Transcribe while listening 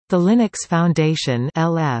The Linux Foundation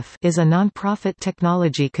 (LF) is a non-profit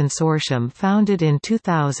technology consortium founded in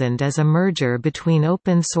 2000 as a merger between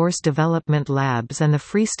Open Source Development Labs and the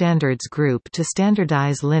Free Standards Group to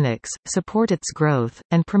standardize Linux, support its growth,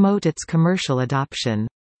 and promote its commercial adoption.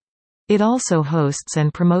 It also hosts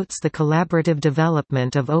and promotes the collaborative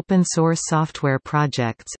development of open-source software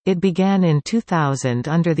projects. It began in 2000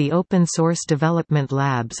 under the Open Source Development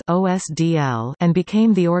Labs (OSDL) and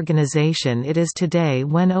became the organization it is today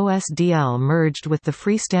when OSDL merged with the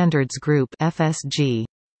Free Standards Group (FSG).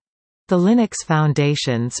 The Linux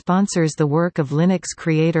Foundation sponsors the work of Linux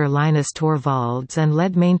creator Linus Torvalds and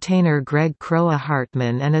lead maintainer Greg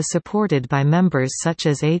Kroah-Hartman and is supported by members such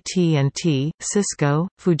as AT&T, Cisco,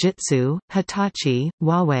 Fujitsu, Hitachi,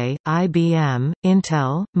 Huawei, IBM,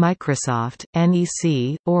 Intel, Microsoft,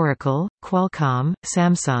 NEC, Oracle, Qualcomm,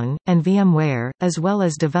 Samsung, and VMware, as well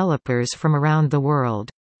as developers from around the world.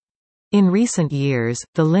 In recent years,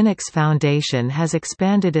 the Linux Foundation has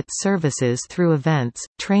expanded its services through events,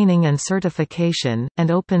 training and certification,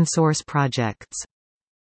 and open-source projects.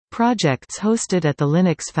 Projects hosted at the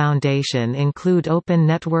Linux Foundation include Open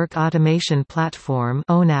Network Automation Platform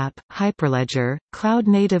 (ONAP), Hyperledger, Cloud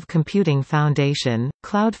Native Computing Foundation,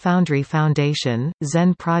 Cloud Foundry Foundation,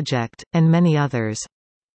 Zen Project, and many others.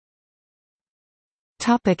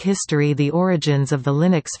 History. The origins of the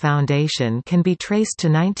Linux Foundation can be traced to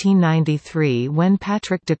 1993 when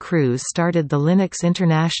Patrick de Cruz started the Linux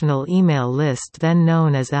International email list, then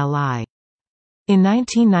known as LI. In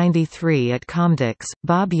 1993 at Comdex,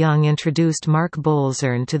 Bob Young introduced Mark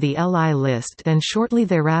Bolzern to the LI list, and shortly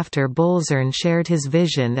thereafter Bolzern shared his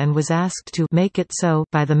vision and was asked to make it so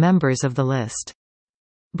by the members of the list.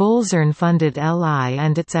 Bolzern funded LI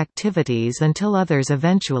and its activities until others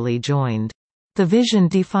eventually joined. The vision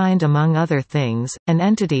defined, among other things, an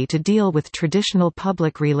entity to deal with traditional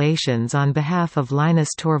public relations on behalf of Linus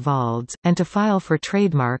Torvalds, and to file for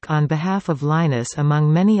trademark on behalf of Linus,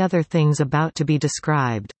 among many other things about to be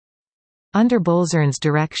described. Under Bolzern's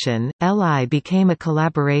direction, LI became a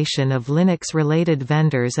collaboration of Linux-related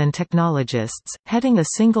vendors and technologists, heading a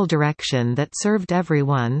single direction that served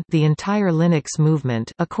everyone, the entire Linux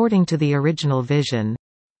movement, according to the original vision.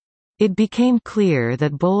 It became clear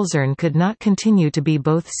that Bolzern could not continue to be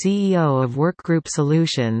both CEO of Workgroup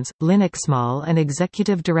Solutions, Linuxmall, and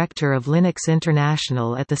Executive Director of Linux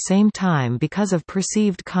International at the same time because of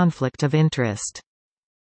perceived conflict of interest.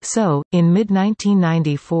 So, in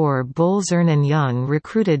mid-1994 Bolzern and Young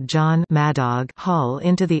recruited John Mad Dog Hall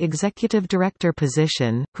into the executive director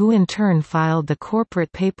position, who in turn filed the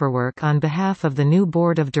corporate paperwork on behalf of the new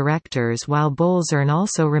board of directors, while Bolzern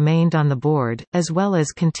also remained on the board, as well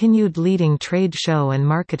as continued leading trade show and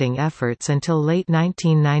marketing efforts until late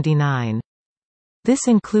 1999. This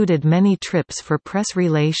included many trips for press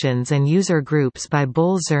relations and user groups by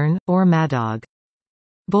Bolzern, or Mad Dog.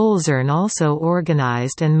 Bolzern also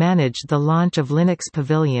organized and managed the launch of Linux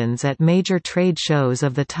pavilions at major trade shows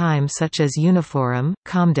of the time such as Uniforum,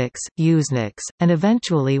 Comdex, Usenix, and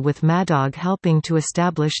eventually with Mad Dog helping to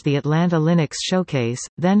establish the Atlanta Linux Showcase,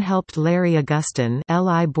 then helped Larry Augustin,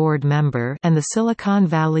 LI board member, and the Silicon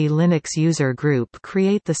Valley Linux User Group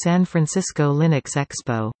create the San Francisco Linux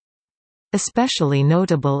Expo. Especially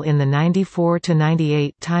notable in the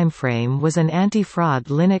 94–98 timeframe was an anti-fraud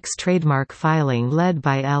Linux trademark filing led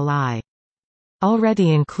by LI.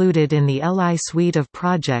 Already included in the LI suite of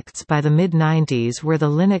projects by the mid-90s were the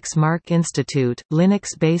Linux Mark Institute,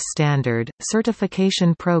 Linux Base Standard,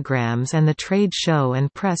 certification programs, and the trade show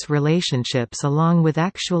and press relationships, along with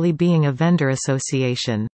actually being a vendor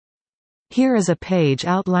association. Here is a page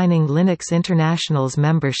outlining Linux International's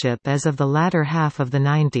membership as of the latter half of the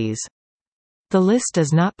 90s. The list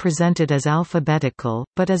is not presented as alphabetical,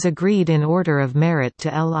 but as agreed in order of merit to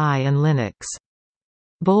LI and Linux.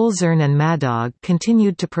 Bolzern and Mad Dog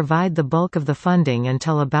continued to provide the bulk of the funding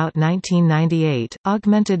until about 1998,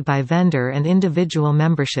 augmented by vendor and individual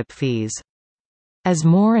membership fees. As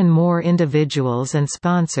more and more individuals and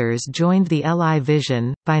sponsors joined the LI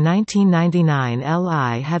vision, by 1999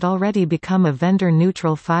 LI had already become a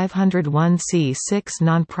vendor-neutral 501c6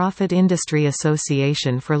 nonprofit industry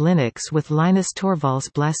association for Linux with Linus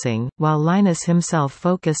Torvalds' blessing, while Linus himself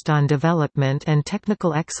focused on development and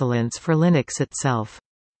technical excellence for Linux itself.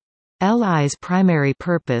 LI's primary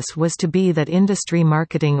purpose was to be that industry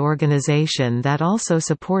marketing organization that also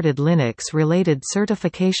supported Linux-related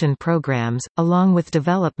certification programs, along with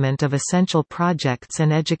development of essential projects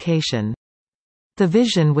and education. The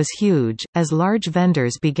vision was huge, as large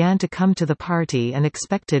vendors began to come to the party and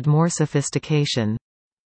expected more sophistication.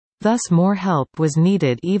 Thus more help was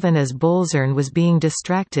needed even as Bolzern was being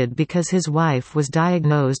distracted because his wife was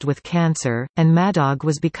diagnosed with cancer, and Madog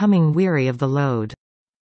was becoming weary of the load.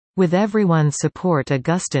 With everyone's support,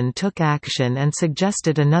 Augustin took action and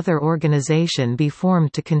suggested another organization be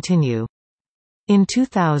formed to continue. In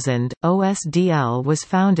 2000, OSDL was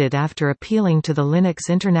founded after appealing to the Linux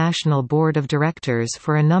International Board of Directors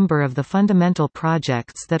for a number of the fundamental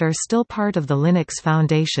projects that are still part of the Linux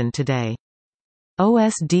Foundation today.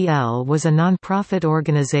 OSDL was a non-profit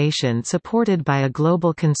organization supported by a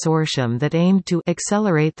global consortium that aimed to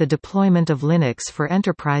accelerate the deployment of Linux for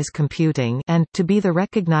enterprise computing and to be the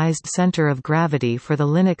recognized center of gravity for the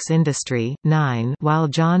Linux industry. While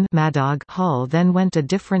John Madog Hull then went a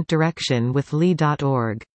different direction with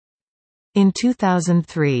Li.org. In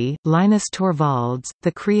 2003, Linus Torvalds,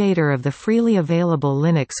 the creator of the freely available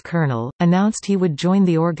Linux kernel, announced he would join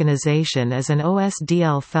the organization as an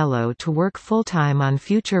OSDL fellow to work full-time on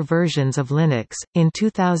future versions of Linux. In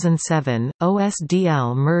 2007,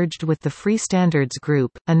 OSDL merged with the Free Standards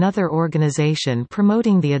Group, another organization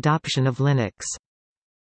promoting the adoption of Linux.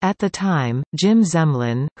 At the time, Jim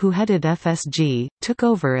Zemlin, who headed FSG, took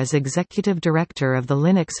over as executive director of the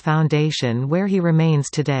Linux Foundation, where he remains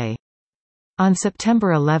today. On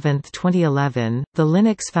September 11, 2011, the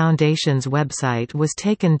Linux Foundation's website was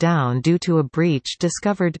taken down due to a breach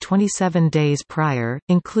discovered 27 days prior,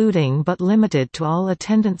 including but limited to all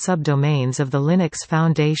attendant subdomains of the Linux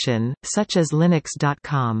Foundation, such as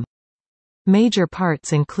linux.com. Major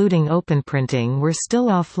parts including OpenPrinting were still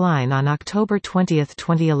offline on October 20,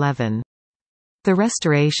 2011. The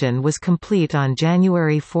restoration was complete on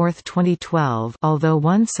January 4, 2012, although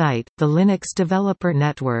one site, the Linux Developer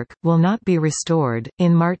Network, will not be restored.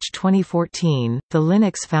 In March 2014, the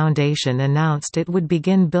Linux Foundation announced it would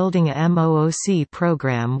begin building a MOOC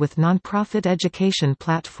program with nonprofit education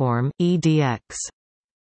platform, EdX.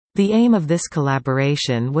 The aim of this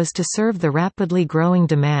collaboration was to serve the rapidly growing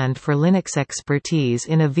demand for Linux expertise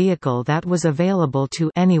in a vehicle that was available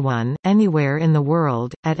to anyone, anywhere in the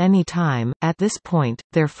world, at any time. At this point,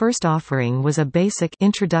 their first offering was a basic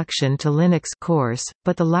Introduction to Linux course,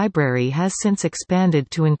 but the library has since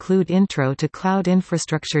expanded to include Intro to Cloud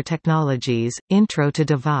Infrastructure Technologies, Intro to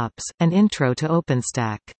DevOps, and Intro to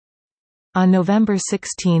OpenStack. On November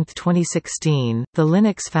 16, 2016, the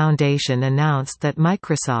Linux Foundation announced that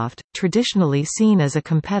Microsoft, traditionally seen as a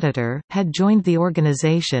competitor, had joined the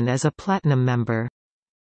organization as a platinum member.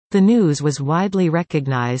 The news was widely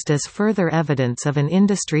recognized as further evidence of an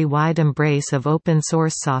industry-wide embrace of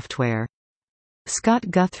open-source software. Scott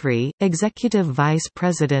Guthrie, Executive Vice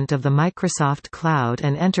President of the Microsoft Cloud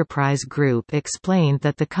and Enterprise Group, explained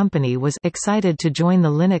that the company was excited to join the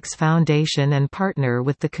Linux Foundation and partner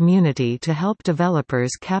with the community to help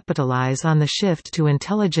developers capitalize on the shift to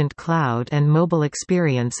intelligent cloud and mobile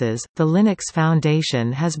experiences. The Linux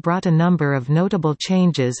Foundation has brought a number of notable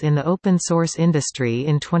changes in the open source industry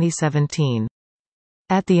in 2017.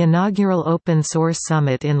 At the inaugural Open Source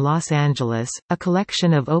Summit in Los Angeles, a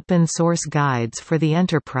collection of open source guides for the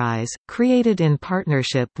enterprise, created in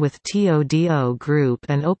partnership with TODO Group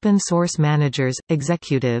and open source managers,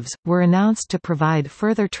 executives, were announced to provide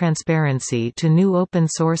further transparency to new open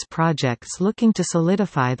source projects looking to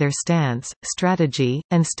solidify their stance, strategy,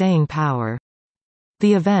 and staying power.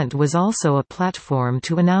 The event was also a platform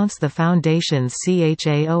to announce the Foundation's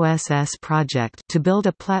CHAOSS project to build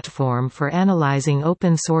a platform for analyzing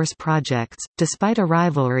open-source projects. Despite a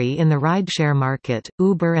rivalry in the rideshare market,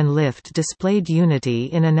 Uber and Lyft displayed unity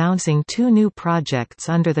in announcing two new projects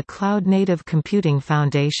under the Cloud Native Computing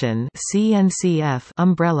Foundation (CNCF)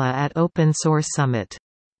 umbrella at Open Source Summit.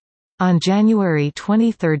 On January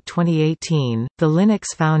 23, 2018, the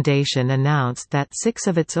Linux Foundation announced that 6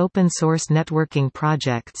 of its open-source networking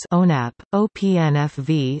projects ONAP,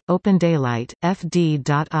 OPNFV, OpenDaylight,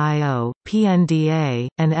 FD.io, PNDA,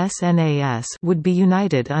 and SNAS would be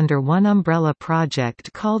united under one umbrella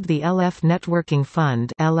project called the LF Networking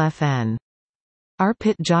Fund (LFN).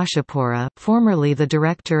 Arpit Joshipura, formerly the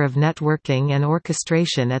Director of Networking and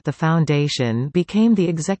Orchestration at the Foundation, became the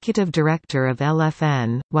Executive Director of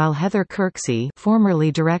LFN, while Heather Kirksey,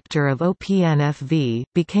 formerly Director of OPNFV,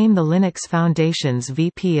 became the Linux Foundation's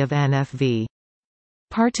VP of NFV.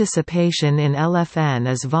 Participation in LFN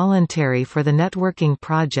is voluntary for the networking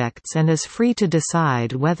projects and is free to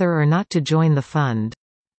decide whether or not to join the fund.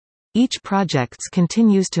 Each project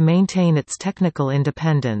continues to maintain its technical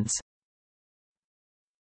independence.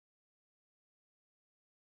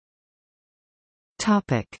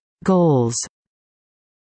 Goals.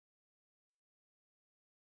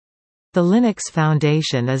 The Linux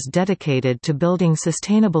Foundation is dedicated to building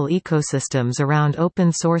sustainable ecosystems around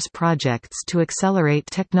open-source projects to accelerate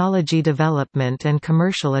technology development and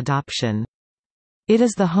commercial adoption. It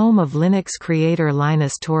is the home of Linux creator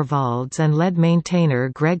Linus Torvalds and lead maintainer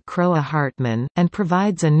Greg Kroah-Hartman, and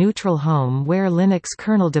provides a neutral home where Linux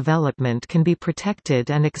kernel development can be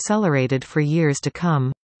protected and accelerated for years to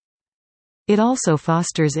come. It also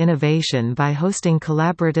fosters innovation by hosting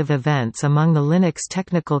collaborative events among the Linux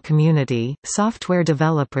technical community, software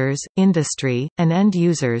developers, industry, and end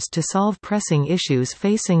users to solve pressing issues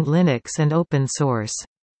facing Linux and open source.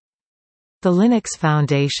 The Linux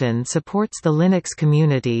Foundation supports the Linux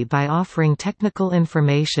community by offering technical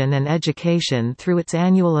information and education through its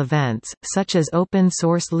annual events, such as Open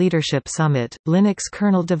Source Leadership Summit, Linux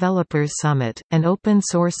Kernel Developers Summit, and Open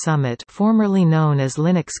Source Summit, formerly known as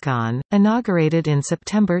LinuxCon, inaugurated in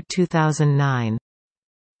September 2009.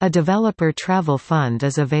 A developer travel fund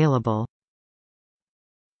is available.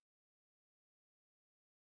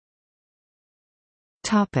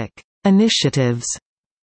 Topic: Initiatives.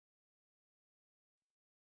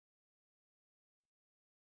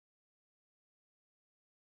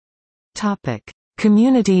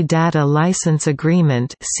 Community Data License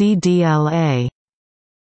Agreement (CDLA).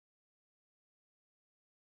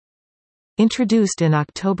 Introduced in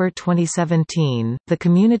October 2017, the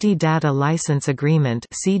Community Data License Agreement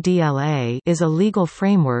 (CDLA) is a legal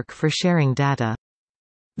framework for sharing data.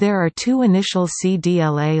 There are two initial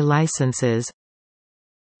CDLA licenses.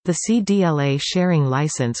 The CDLA sharing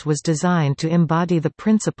license was designed to embody the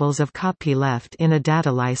principles of copyleft in a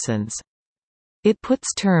data license. It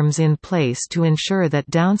puts terms in place to ensure that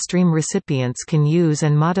downstream recipients can use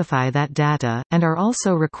and modify that data, and are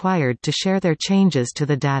also required to share their changes to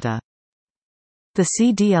the data. The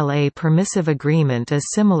CDLA permissive agreement is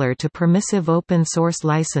similar to permissive open-source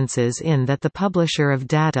licenses in that the publisher of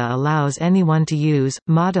data allows anyone to use,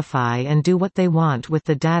 modify and do what they want with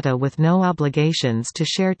the data with no obligations to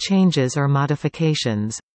share changes or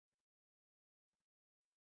modifications.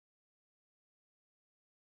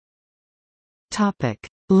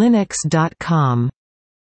 Linux.com.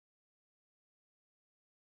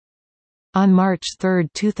 On March 3,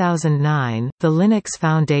 2009, the Linux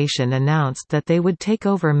Foundation announced that they would take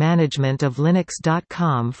over management of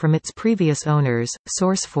Linux.com from its previous owners,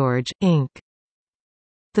 SourceForge, Inc.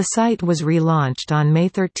 The site was relaunched on May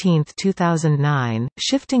 13, 2009,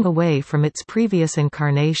 shifting away from its previous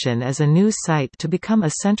incarnation as a news site to become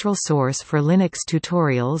a central source for Linux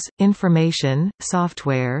tutorials, information,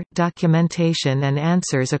 software, documentation and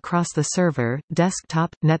answers across the server,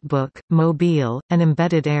 desktop, netbook, mobile, and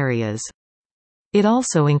embedded areas. It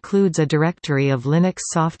also includes a directory of Linux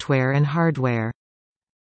software and hardware.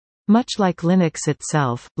 Much like Linux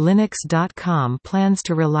itself, Linux.com plans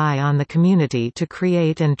to rely on the community to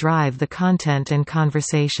create and drive the content and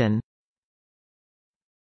conversation.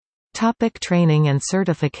 Training and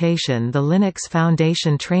certification. The Linux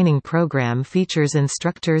Foundation training program features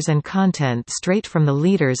instructors and content straight from the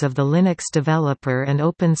leaders of the Linux developer and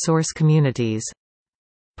open source communities.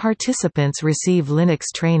 Participants receive Linux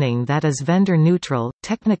training that is vendor-neutral,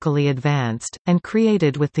 technically advanced, and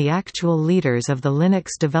created with the actual leaders of the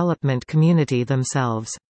Linux development community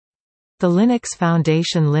themselves. The Linux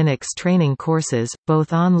Foundation Linux training courses,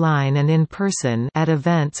 both online and in person at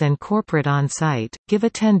events and corporate on-site, give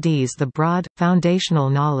attendees the broad, foundational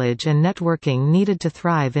knowledge and networking needed to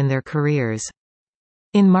thrive in their careers.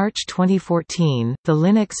 In March 2014, the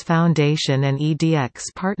Linux Foundation and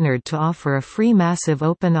EdgeX partnered to offer a free massive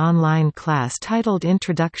open online class titled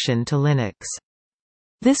Introduction to Linux.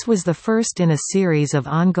 This was the first in a series of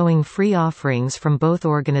ongoing free offerings from both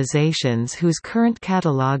organizations whose current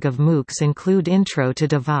catalog of MOOCs include Intro to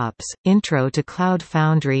DevOps, Intro to Cloud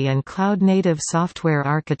Foundry and Cloud Native Software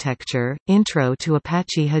Architecture, Intro to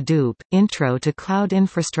Apache Hadoop, Intro to Cloud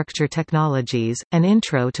Infrastructure Technologies, and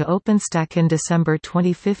Intro to OpenStack. In December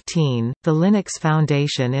 2015, the Linux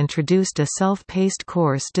Foundation introduced a self-paced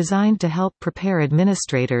course designed to help prepare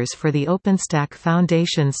administrators for the OpenStack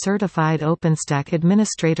Foundation Certified OpenStack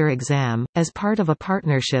Administrator exam. As part of a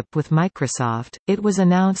partnership with Microsoft, it was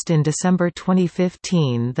announced in December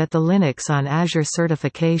 2015 that the Linux on Azure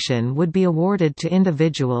certification would be awarded to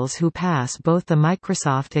individuals who pass both the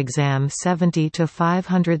Microsoft Exam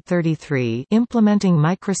 70-533 implementing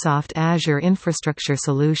Microsoft Azure Infrastructure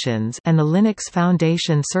Solutions and the Linux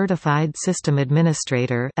Foundation Certified System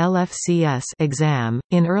Administrator (LFCS) exam.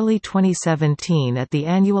 In early 2017 at the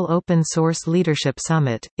annual Open Source Leadership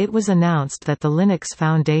Summit, it was announced that the Linux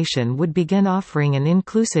Foundation would begin offering an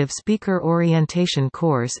inclusive speaker orientation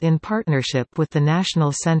course in partnership with the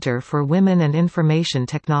National Center for Women and Information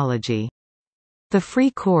Technology. The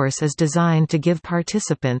free course is designed to give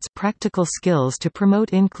participants practical skills to promote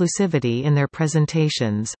inclusivity in their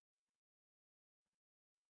presentations.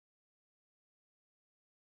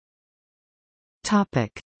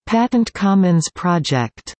 Patent Commons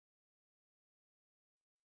project.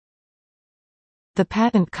 The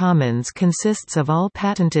Patent Commons consists of all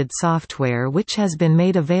patented software which has been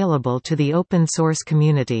made available to the open source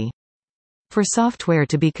community. For software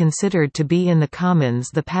to be considered to be in the commons,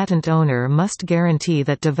 the patent owner must guarantee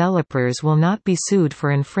that developers will not be sued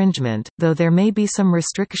for infringement, though there may be some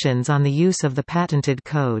restrictions on the use of the patented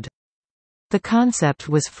code. The concept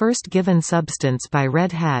was first given substance by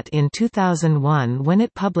Red Hat in 2001 when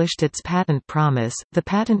it published its patent promise. The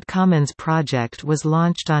Patent Commons project was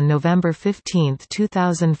launched on November 15,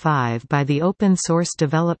 2005 by the Open Source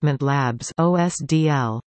Development Labs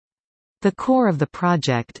 (OSDL). The core of the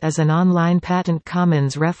project is an online Patent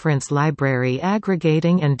Commons reference library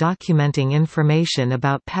aggregating and documenting information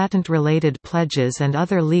about patent-related pledges and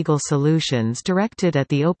other legal solutions directed at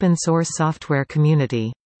the open source software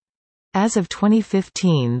community. As of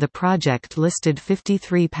 2015, the project listed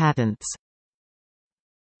 53 patents.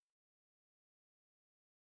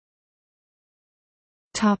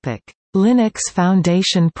 Linux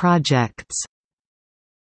Foundation projects.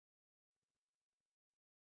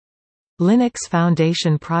 Linux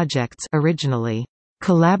Foundation projects, originally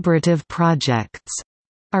collaborative projects,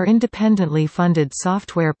 are independently funded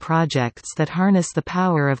software projects that harness the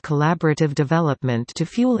power of collaborative development to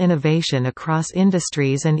fuel innovation across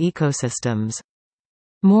industries and ecosystems.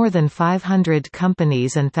 More than 500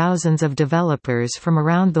 companies and thousands of developers from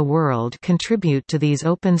around the world contribute to these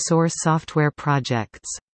open-source software projects.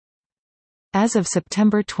 As of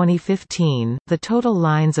September 2015, the total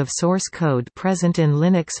lines of source code present in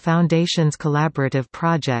Linux Foundation's collaborative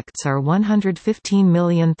projects are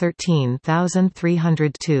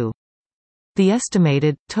 115,013,302. The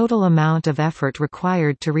estimated, total amount of effort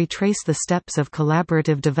required to retrace the steps of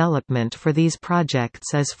collaborative development for these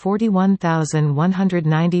projects is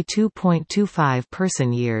 41,192.25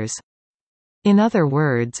 person-years. In other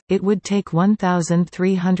words, it would take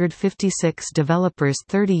 1,356 developers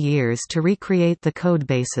 30 years to recreate the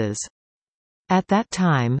codebases. At that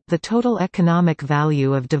time, the total economic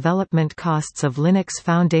value of development costs of Linux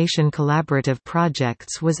Foundation collaborative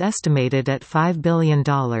projects was estimated at $5 billion.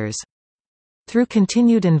 Through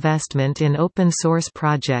continued investment in open-source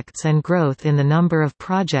projects and growth in the number of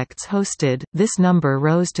projects hosted, this number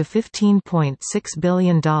rose to $15.6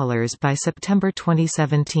 billion by September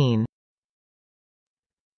 2017.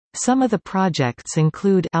 Some of the projects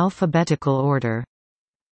include alphabetical order.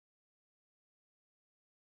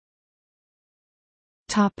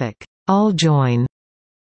 AllJoyn.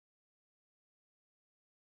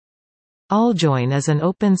 AllJoyn is an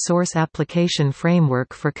open-source application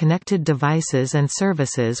framework for connected devices and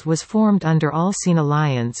services was formed under AllSeen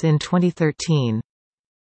Alliance in 2013.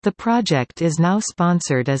 The project is now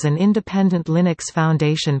sponsored as an independent Linux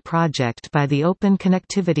Foundation project by the Open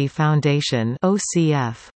Connectivity Foundation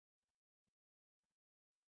 (OCF).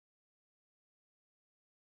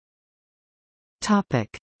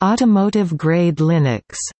 Automotive-grade Linux.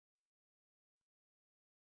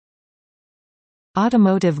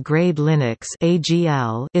 Automotive-grade Linux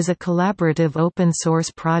 (AGL) is a collaborative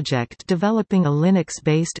open-source project developing a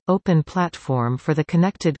Linux-based, open platform for the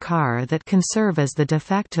connected car that can serve as the de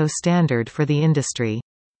facto standard for the industry.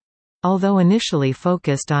 Although initially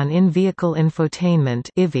focused on in-vehicle infotainment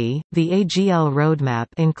 (IVI), the AGL roadmap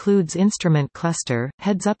includes instrument cluster,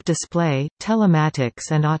 heads-up display,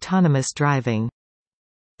 telematics and autonomous driving.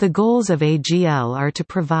 The goals of AGL are to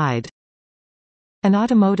provide an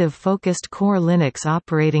automotive-focused core Linux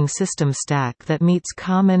operating system stack that meets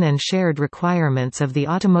common and shared requirements of the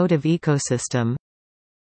automotive ecosystem,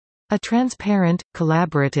 a transparent,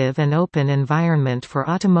 collaborative and open environment for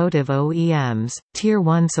automotive OEMs, Tier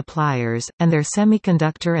 1 suppliers, and their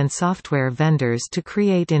semiconductor and software vendors to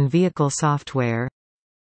create in-vehicle software,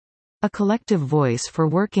 a collective voice for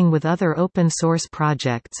working with other open-source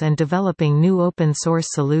projects and developing new open-source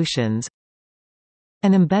solutions,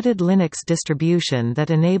 an embedded Linux distribution that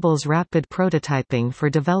enables rapid prototyping for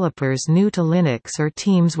developers new to Linux or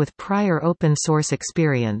teams with prior open-source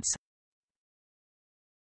experience.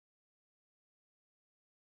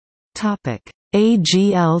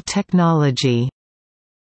 AGL technology.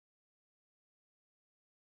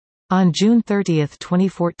 On June 30,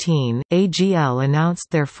 2014, AGL announced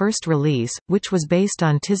their first release, which was based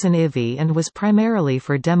on Tizen IVI and was primarily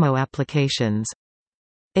for demo applications.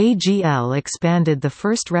 AGL expanded the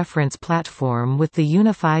first reference platform with the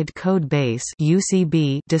Unified Code Base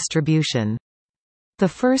 (UCB) distribution. The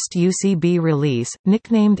first UCB release,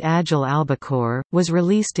 nicknamed Agile Albacore, was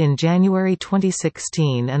released in January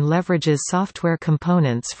 2016 and leverages software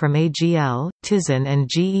components from AGL, Tizen and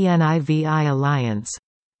GENIVI Alliance.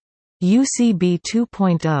 UCB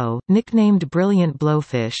 2.0, nicknamed Brilliant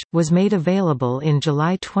Blowfish, was made available in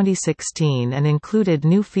July 2016 and included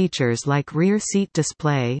new features like rear seat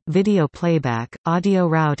display, video playback, audio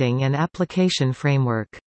routing and application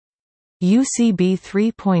framework. UCB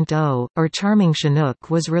 3.0, or Charming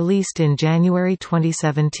Chinook, was released in January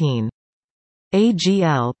 2017.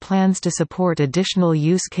 AGL plans to support additional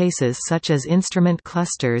use cases such as instrument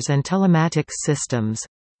clusters and telematics systems.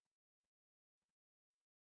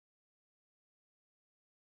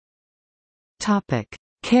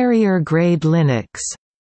 Carrier-grade Linux.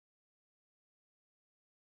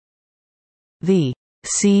 The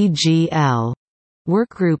CGL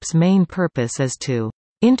workgroup's main purpose is to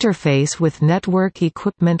interface with network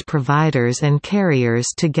equipment providers and carriers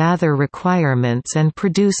to gather requirements and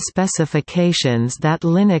produce specifications that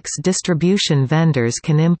Linux distribution vendors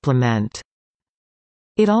can implement.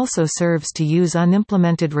 It also serves to use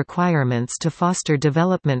unimplemented requirements to foster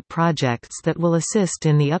development projects that will assist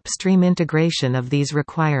in the upstream integration of these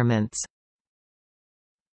requirements.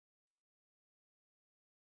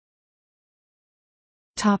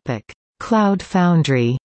 Cloud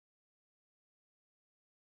Foundry.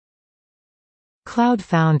 Cloud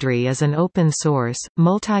Foundry is an open-source,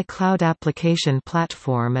 multi-cloud application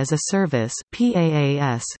platform as a service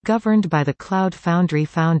 (PaaS) governed by the Cloud Foundry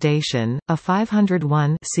Foundation, a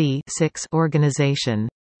 501(c)(6) organization.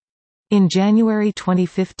 In January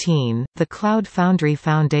 2015, the Cloud Foundry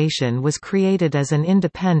Foundation was created as an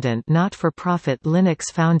independent not-for-profit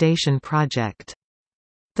Linux Foundation project.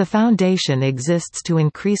 The Foundation exists to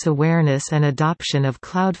increase awareness and adoption of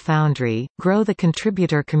Cloud Foundry, grow the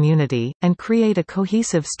contributor community, and create a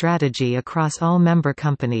cohesive strategy across all member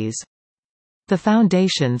companies. The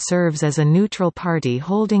Foundation serves as a neutral party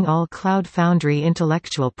holding all Cloud Foundry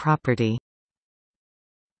intellectual property.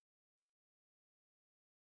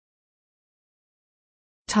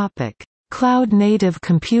 Cloud Native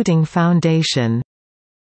Computing Foundation.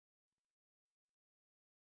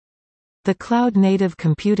 The Cloud Native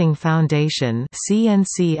Computing Foundation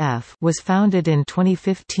 (CNCF) was founded in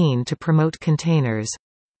 2015 to promote containers.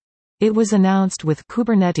 It was announced with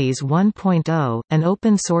Kubernetes 1.0, an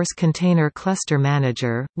open-source container cluster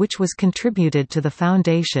manager, which was contributed to the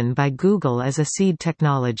foundation by Google as a seed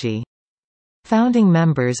technology. Founding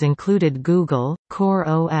members included Google,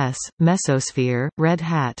 CoreOS, Mesosphere, Red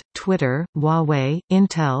Hat, Twitter, Huawei,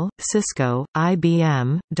 Intel, Cisco,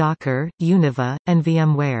 IBM, Docker, Univa, and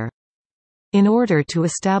VMware. In order to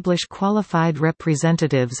establish qualified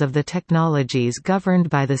representatives of the technologies governed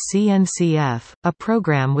by the CNCF, a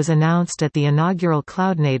program was announced at the inaugural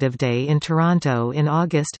CloudNative Day in Toronto in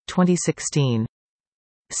August, 2016.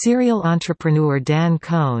 Serial entrepreneur Dan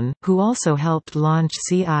Cohn, who also helped launch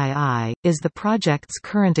CII, is the project's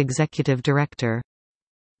current executive director.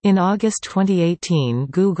 In August 2018,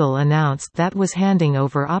 Google announced that was handing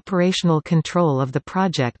over operational control of the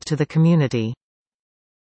project to the community.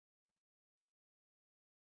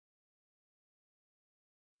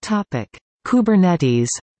 Kubernetes.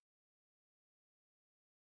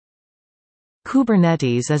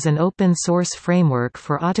 Kubernetes is an open-source framework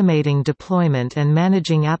for automating deployment and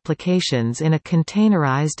managing applications in a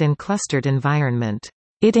containerized and clustered environment.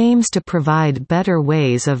 It aims to provide better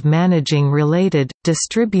ways of managing related,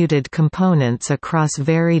 distributed components across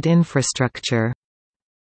varied infrastructure.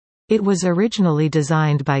 It was originally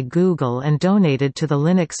designed by Google and donated to the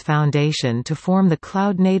Linux Foundation to form the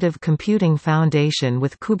Cloud Native Computing Foundation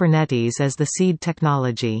with Kubernetes as the seed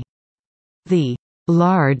technology. The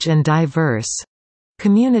large and diverse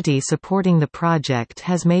community supporting the project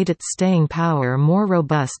has made its staying power more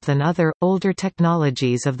robust than other, older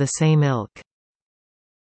technologies of the same ilk.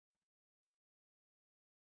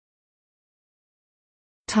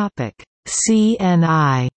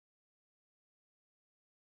 CNI.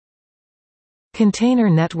 Container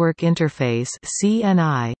Network Interface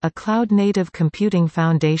 (CNI), a cloud-native computing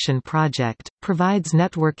foundation project, provides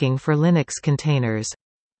networking for Linux containers.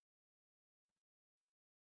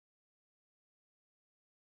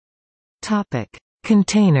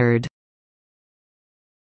 Containered.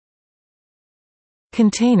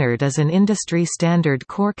 Containered is an industry-standard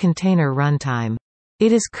core container runtime.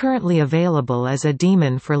 It is currently available as a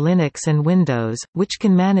daemon for Linux and Windows, which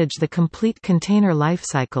can manage the complete container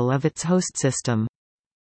lifecycle of its host system.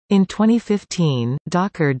 In 2015,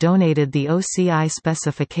 Docker donated the OCI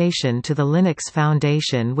specification to the Linux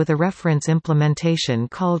Foundation with a reference implementation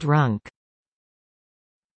called Runc.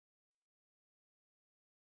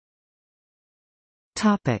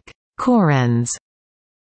 CoreDNS.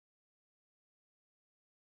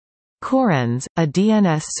 CoreDNS, a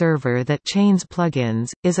DNS server that chains plugins,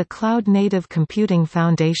 is a Cloud-Native Computing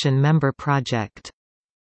Foundation member project.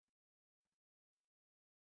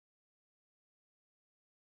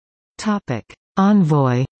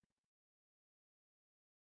 Envoy.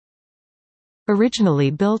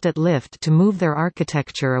 Originally built at Lyft to move their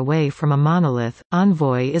architecture away from a monolith,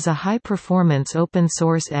 Envoy is a high-performance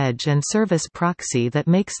open-source edge and service proxy that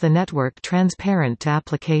makes the network transparent to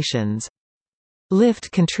applications.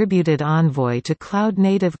 Lyft contributed Envoy to Cloud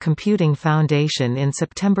Native Computing Foundation in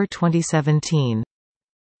September 2017.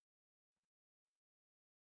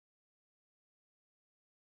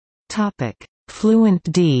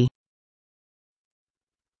 Fluentd.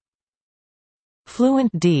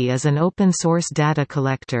 Fluentd is an open-source data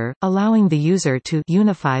collector, allowing the user to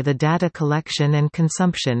unify the data collection and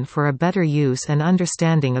consumption for a better use and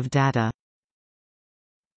understanding of data.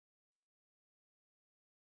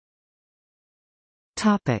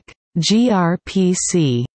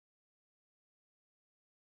 gRPC.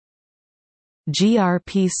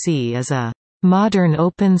 gRPC is a modern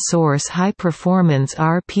open-source high-performance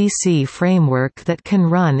RPC framework that can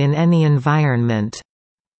run in any environment.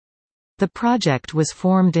 The project was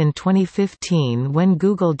formed in 2015 when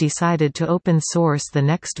Google decided to open-source the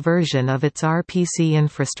next version of its RPC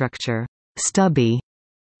infrastructure, Stubby.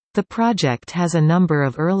 The project has a number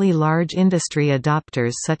of early large industry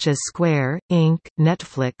adopters such as Square, Inc.,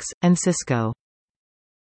 Netflix, and Cisco.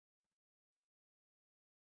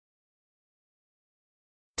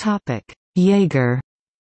 Jaeger.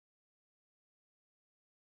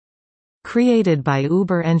 Created by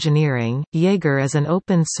Uber Engineering, Jaeger is an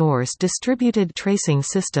open-source distributed tracing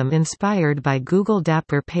system inspired by Google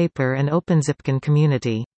Dapper Paper and OpenZipCon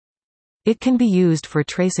community. It can be used for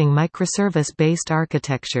tracing microservice-based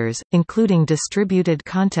architectures, including distributed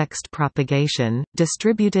context propagation,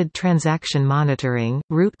 distributed transaction monitoring,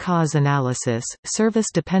 root cause analysis,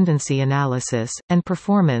 service dependency analysis, and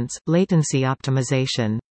performance, latency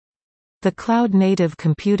optimization. The Cloud Native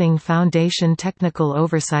Computing Foundation Technical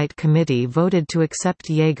Oversight Committee voted to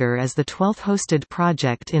accept Jaeger as the 12th hosted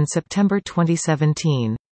project in September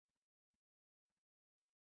 2017.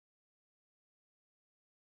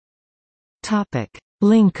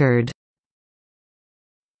 Linkerd.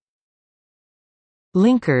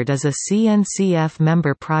 Linkerd is a CNCF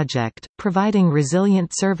member project, providing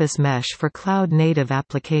resilient service mesh for cloud-native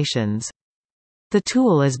applications. The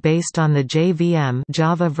tool is based on the JVM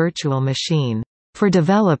Java Virtual Machine for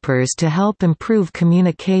developers to help improve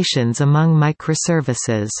communications among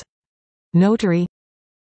microservices. Notary.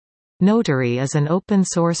 Notary is an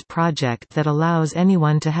open-source project that allows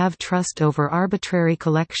anyone to have trust over arbitrary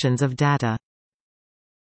collections of data.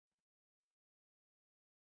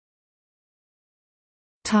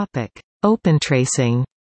 OpenTracing.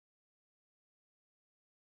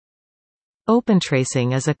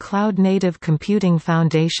 OpenTracing is a Cloud Native Computing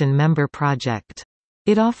Foundation member project.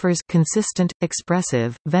 It offers consistent,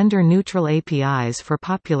 expressive, vendor-neutral APIs for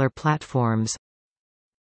popular platforms.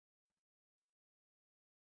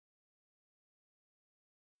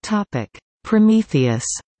 Prometheus.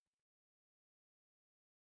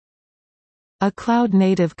 A Cloud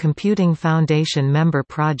Native Computing Foundation member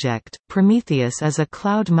project, Prometheus is a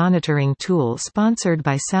cloud monitoring tool sponsored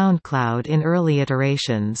by SoundCloud in early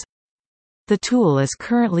iterations. The tool is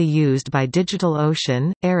currently used by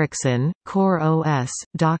DigitalOcean, Ericsson, CoreOS,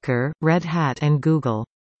 Docker, Red Hat and Google.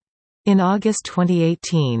 In August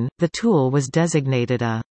 2018, the tool was designated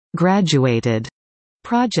a «graduated»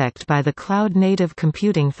 project by the Cloud Native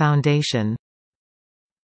Computing Foundation.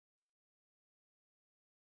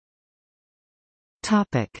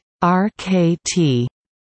 RKT.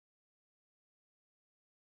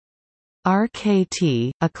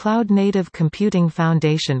 RKT, a Cloud Native Computing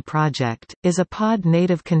Foundation project, is a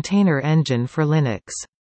pod-native container engine for Linux.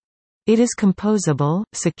 It is composable,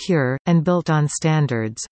 secure, and built on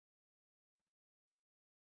standards.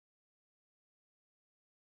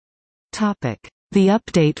 The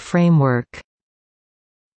Update Framework.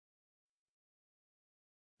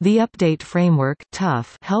 The Update Framework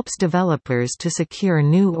helps developers to secure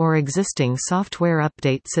new or existing software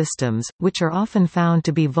update systems, which are often found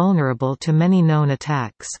to be vulnerable to many known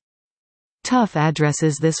attacks. TUF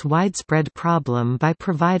addresses this widespread problem by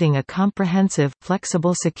providing a comprehensive,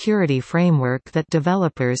 flexible security framework that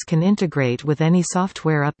developers can integrate with any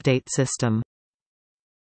software update system.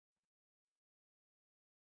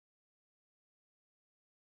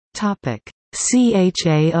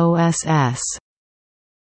 CHAOSS.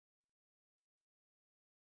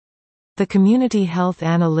 The Community Health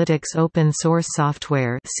Analytics Open Source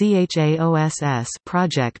Software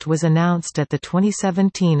project was announced at the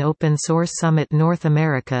 2017 Open Source Summit North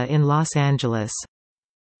America in Los Angeles.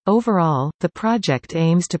 Overall, the project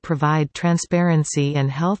aims to provide transparency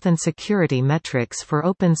and health and security metrics for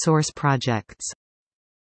open source projects.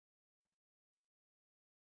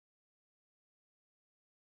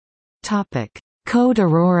 Code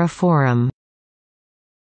Aurora Forum.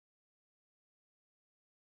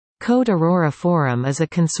 Code Aurora Forum is a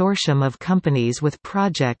consortium of companies with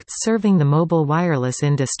projects serving the mobile wireless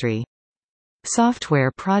industry.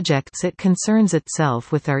 Software projects it concerns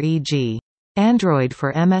itself with are e.g. Android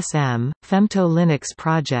for MSM, Femto Linux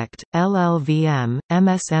Project, LLVM,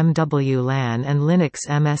 MSMWLAN and Linux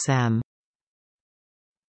MSM.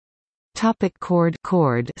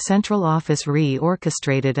 CoreD Central Office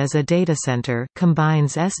Re-orchestrated as a data center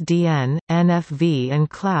combines SDN, NFV and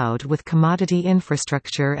cloud with commodity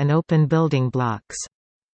infrastructure and open building blocks.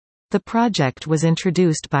 The project was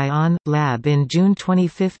introduced by ON Lab in June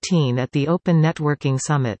 2015 at the Open Networking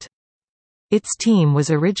Summit. Its team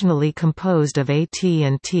was originally composed of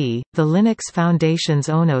AT&T, the Linux Foundation's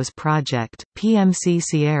ONOS project, PMC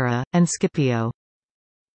Sierra, and Scipio.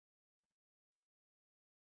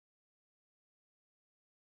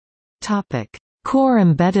 Core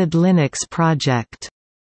Embedded Linux project.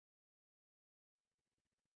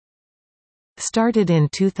 Started in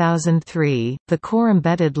 2003, the Core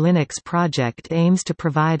Embedded Linux project aims to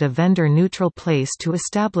provide a vendor-neutral place to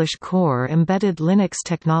establish core embedded Linux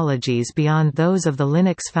technologies beyond those of the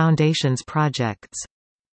Linux Foundation's projects.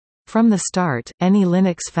 From the start, any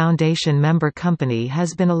Linux Foundation member company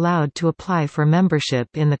has been allowed to apply for membership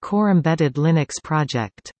in the Core Embedded Linux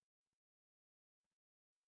project.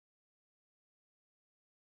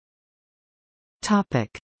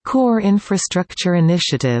 Core Infrastructure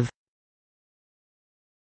Initiative.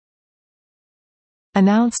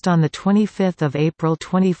 Announced on 25 April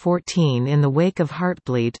 2014 in the wake of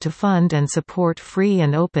Heartbleed to fund and support free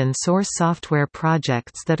and open source software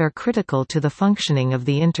projects that are critical to the functioning of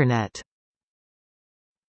the Internet.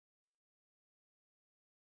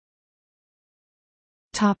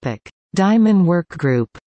 DiaMon Workgroup.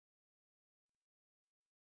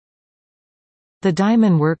 The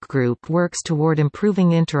DiaMon Workgroup works toward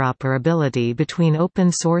improving interoperability between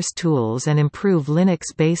open-source tools and improve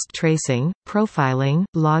Linux-based tracing, profiling,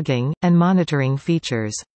 logging, and monitoring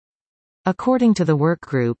features. According to the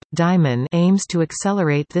workgroup, DiaMon aims to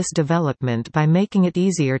accelerate this development by making it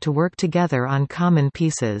easier to work together on common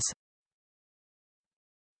pieces.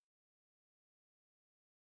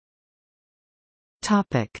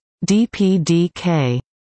 DPDK.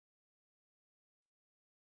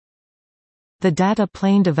 The Data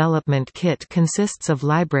Plane Development Kit consists of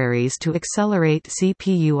libraries to accelerate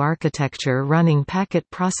CPU architecture running packet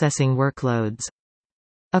processing workloads.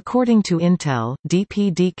 According to Intel,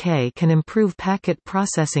 DPDK can improve packet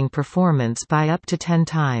processing performance by up to 10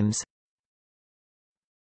 times.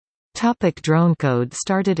 Dronecode.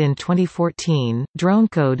 Started in 2014,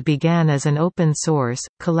 Dronecode began as an open-source,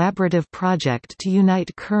 collaborative project to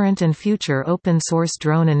unite current and future open-source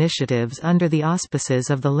drone initiatives under the auspices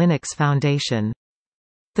of the Linux Foundation.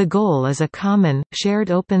 The goal is a common, shared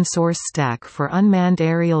open-source stack for unmanned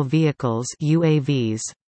aerial vehicles (UAVs).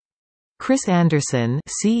 Chris Anderson,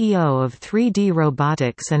 CEO of 3D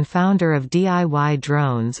Robotics and founder of DIY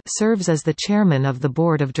Drones, serves as the chairman of the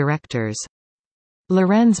board of directors.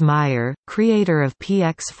 Lorenz Meyer, creator of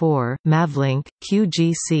PX4, Mavlink,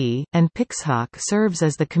 QGC, and Pixhawk, serves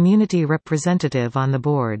as the community representative on the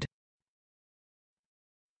board.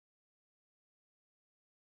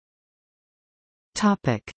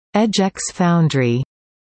 EdgeX Foundry.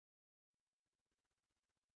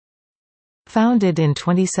 Founded in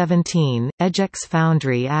 2017, EdgeX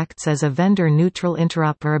Foundry acts as a vendor-neutral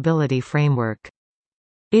interoperability framework.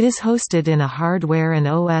 It is hosted in a hardware and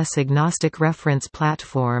OS-agnostic reference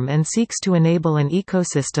platform and seeks to enable an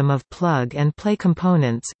ecosystem of plug-and-play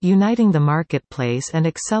components, uniting the marketplace and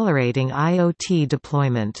accelerating IoT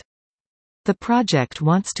deployment. The project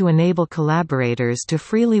wants to enable collaborators to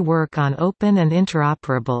freely work on open and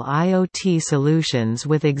interoperable IoT solutions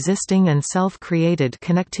with existing and self-created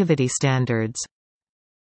connectivity standards.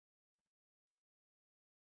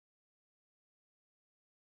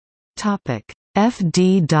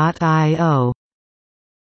 FD.io.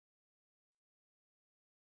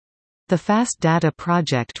 The Fast Data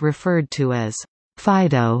project, referred to as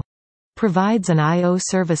FIDO, provides an I/O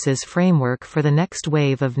services framework for the next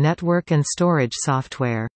wave of network and storage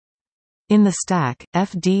software. In the stack,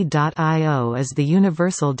 FD.io is the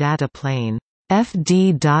universal data plane.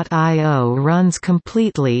 FD.io runs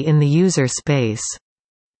completely in the user space.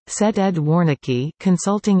 said Ed Warnicki,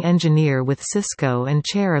 consulting engineer with Cisco and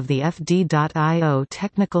chair of the FD.io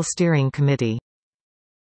Technical Steering Committee.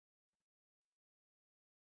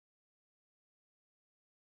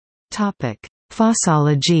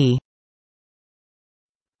 FOSSology.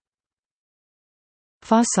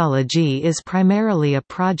 FOSSology is primarily a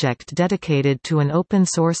project dedicated to an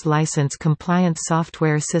open-source license-compliant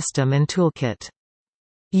software system and toolkit.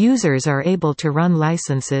 Users are able to run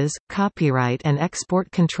licenses, copyright and export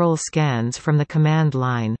control scans from the command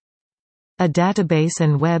line. A database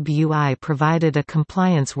and web UI provided a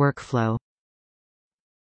compliance workflow.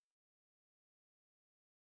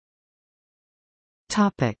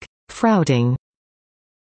 FRRouting.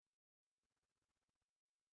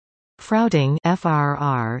 FRRouting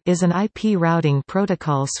 (FRR) is an IP routing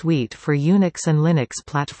protocol suite for Unix and Linux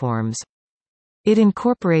platforms. It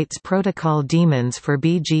incorporates protocol daemons for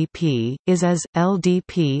BGP, ISAs,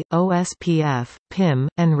 LDP, OSPF, PIM,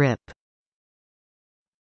 and RIP.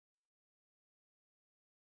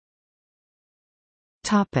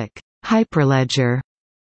 Hyperledger.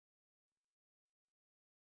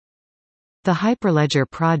 The Hyperledger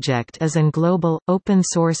project is an global,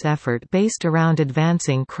 open-source effort based around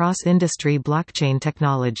advancing cross-industry blockchain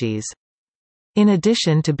technologies. In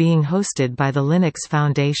addition to being hosted by the Linux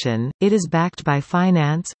Foundation, it is backed by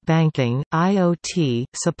finance, banking, IoT,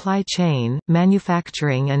 supply chain,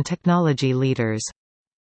 manufacturing and technology leaders.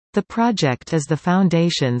 The project is the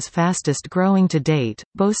Foundation's fastest growing to date,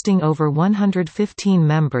 boasting over 115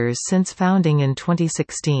 members since founding in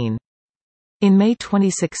 2016. In May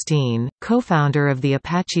 2016, co-founder of the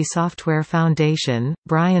Apache Software Foundation,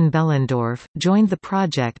 Brian Behlendorf, joined the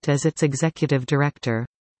project as its executive director.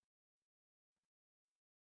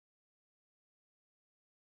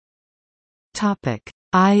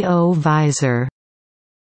 IO Visor.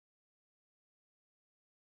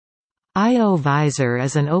 IO Visor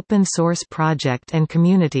is an open-source project and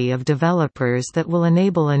community of developers that will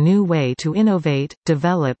enable a new way to innovate,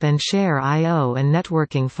 develop and share I/O and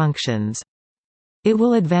networking functions. It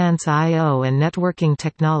will advance I/O and networking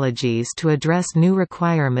technologies to address new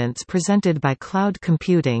requirements presented by cloud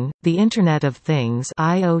computing, the Internet of Things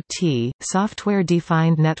 (IoT),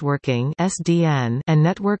 software-defined networking (SDN), and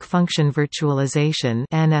network function virtualization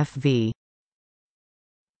 (NFV).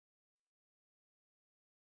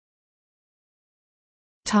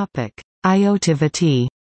 Topic: IoTivity.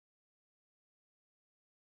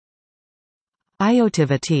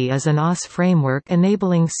 IoTivity is an OS framework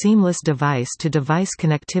enabling seamless device-to-device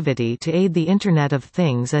connectivity to aid the Internet of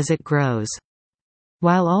Things as it grows.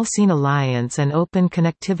 While Allseen Alliance and Open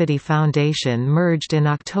Connectivity Foundation merged in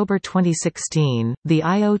October 2016, the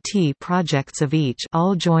IoT projects of each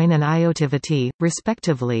AllJoyn and IoTivity,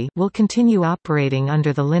 respectively, will continue operating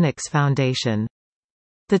under the Linux Foundation.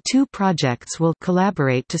 The two projects will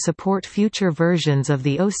collaborate to support future versions of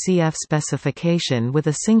the OCF specification with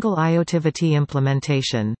a single IoTivity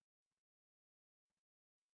implementation.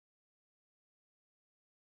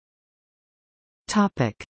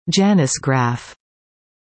 JanusGraph.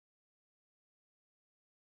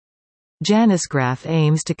 JanusGraph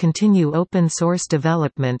aims to continue open-source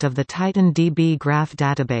development of the TitanDB graph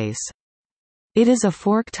database. It is a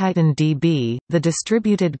fork TitanDB, the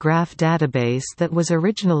distributed graph database that was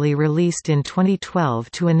originally released in 2012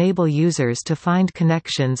 to enable users to find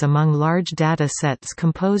connections among large data sets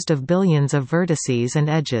composed of billions of vertices and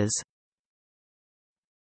edges.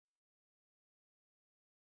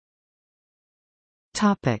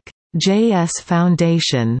 JS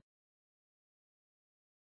Foundation.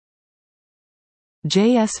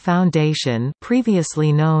 JS Foundation,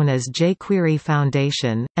 previously known as jQuery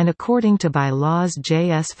Foundation, and according to bylaws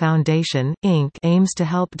JS Foundation, Inc. aims to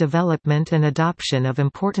help development and adoption of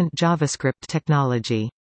important JavaScript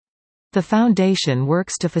technology. The Foundation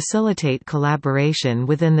works to facilitate collaboration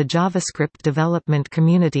within the JavaScript development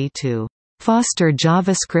community to foster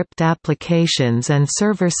JavaScript applications and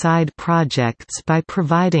server-side projects by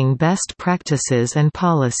providing best practices and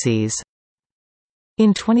policies.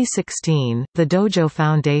 In 2016, the Dojo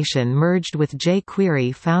Foundation merged with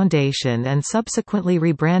jQuery Foundation and subsequently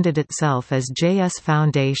rebranded itself as JS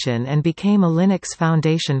Foundation and became a Linux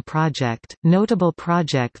Foundation project. Notable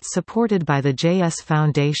projects supported by the JS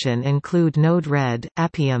Foundation include Node-RED,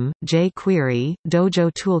 Appium, jQuery,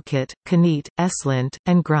 Dojo Toolkit, Kinetic, ESLint,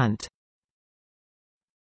 and Grunt.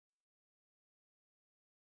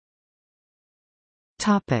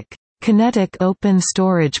 Topic: Kinetic Open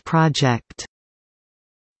Storage Project.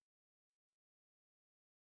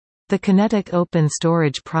 The Kinetic Open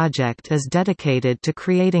Storage Project is dedicated to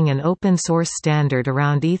creating an open-source standard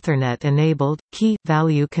around Ethernet-enabled,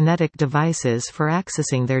 key-value kinetic devices for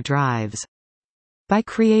accessing their drives. By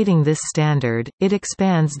creating this standard, it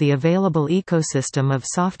expands the available ecosystem of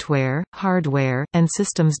software, hardware, and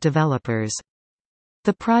systems developers.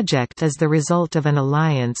 The project is the result of an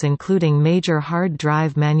alliance including major hard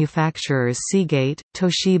drive manufacturers Seagate,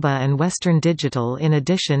 Toshiba and Western Digital in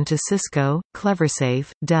addition to Cisco,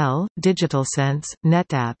 CleverSafe, Dell, DigitalSense,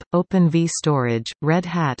 NetApp, OpenV Storage, Red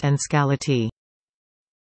Hat and Scality.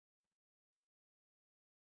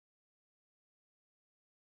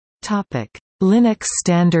 Linux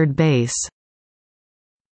Standard Base.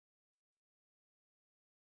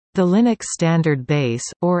 The Linux Standard Base,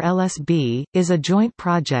 or LSB, is a joint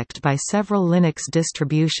project by several Linux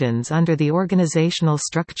distributions under the organizational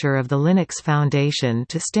structure of the Linux Foundation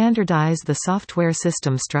to standardize the software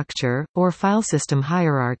system structure, or filesystem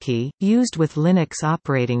hierarchy, used with Linux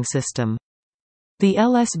operating system. The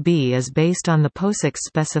LSB is based on the POSIX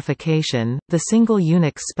specification, the single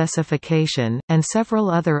Unix specification, and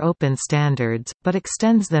several other open standards, but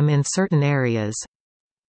extends them in certain areas.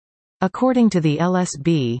 According to the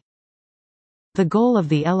LSB, the goal of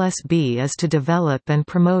the LSB is to develop and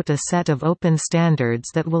promote a set of open standards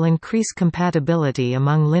that will increase compatibility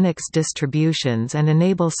among Linux distributions and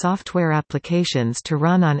enable software applications to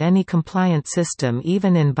run on any compliant system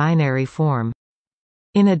even in binary form.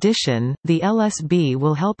 In addition, the LSB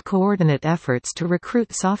will help coordinate efforts to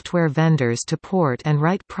recruit software vendors to port and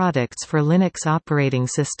write products for Linux operating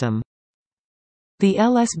system. The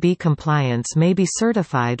LSB compliance may be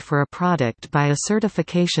certified for a product by a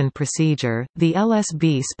certification procedure. The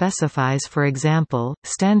LSB specifies, for example,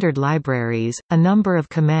 standard libraries, a number of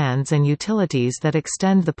commands and utilities that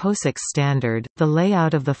extend the POSIX standard, the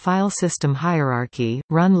layout of the file system hierarchy,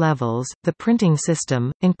 run levels, the printing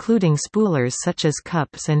system, including spoolers such as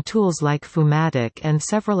cups and tools like Fumatic, and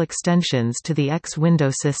several extensions to the X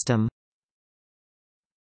window system.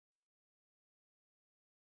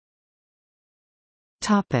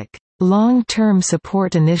 Long-term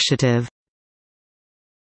support initiative.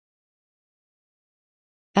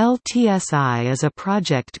 LTSI is a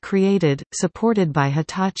project created, supported by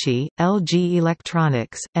Hitachi, LG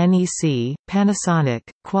Electronics, NEC, Panasonic,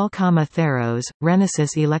 Qualcomm Atheros,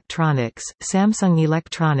 Renesas Electronics, Samsung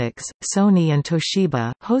Electronics, Sony and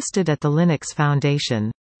Toshiba, hosted at the Linux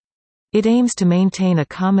Foundation. It aims to maintain a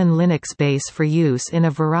common Linux base for use in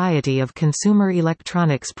a variety of consumer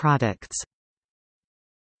electronics products.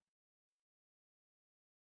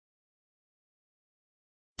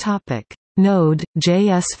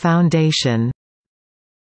 Node.js Foundation.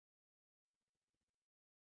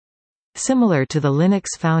 Similar to the Linux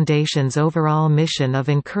Foundation's overall mission of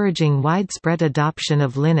encouraging widespread adoption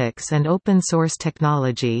of Linux and open-source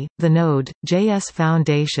technology, the Node.js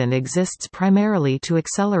Foundation exists primarily to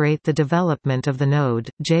accelerate the development of the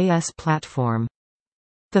Node.js platform.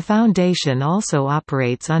 The Foundation also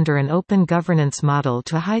operates under an open governance model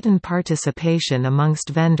to heighten participation amongst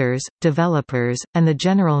vendors, developers, and the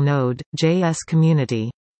general Node.js community.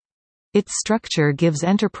 Its structure gives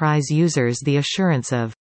enterprise users the assurance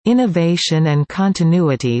of innovation and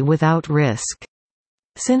continuity without risk.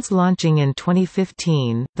 Since launching in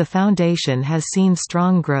 2015, the Foundation has seen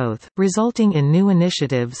strong growth, resulting in new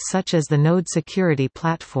initiatives such as the Node Security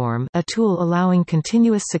Platform, a tool allowing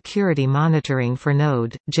continuous security monitoring for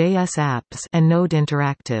Node.js apps, and Node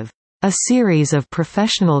Interactive, a series of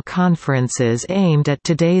professional conferences aimed at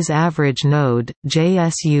today's average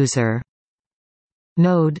Node.js user.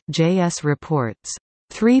 Node.js reports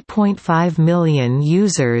 3.5 million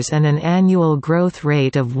users and an annual growth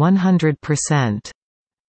rate of 100%.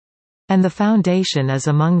 And the Foundation is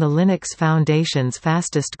among the Linux Foundation's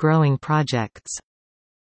fastest-growing projects.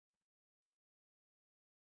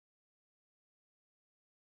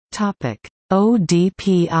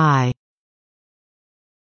 ODPI.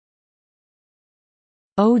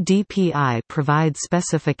 ODPI provides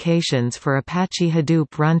specifications for Apache Hadoop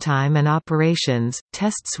runtime and operations,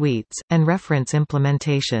 test suites, and reference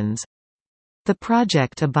implementations. The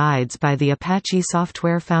project abides by the Apache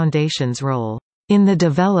Software Foundation's role in the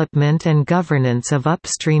development and governance of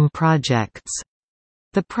upstream projects.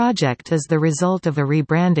 The project is the result of a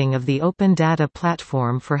rebranding of the Open Data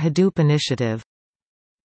Platform for Hadoop initiative.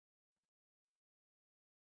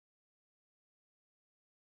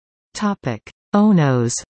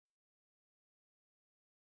 ONOS.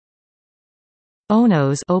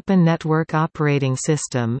 ONOS Open Network Operating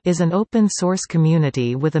System is an open-source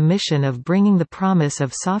community with a mission of bringing the promise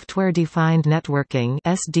of software-defined networking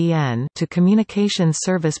 (SDN) to communication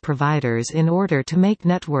service providers in order to make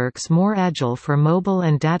networks more agile for mobile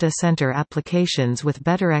and data center applications with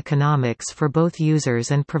better economics for both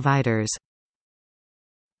users and providers.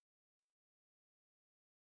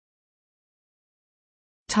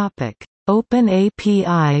 Open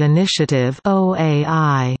API Initiative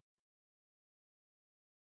 (OAI).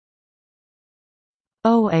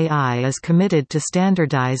 OAI is committed to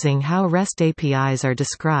standardizing how REST APIs are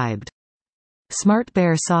described.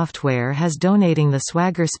 SmartBear Software has donating the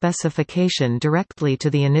Swagger specification directly to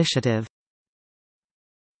the initiative.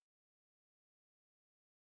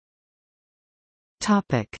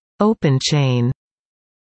 OpenChain.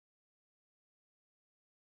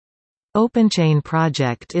 OpenChain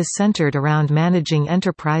project is centered around managing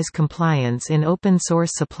enterprise compliance in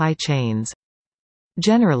open-source supply chains.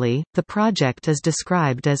 Generally, the project is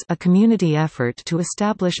described as a community effort to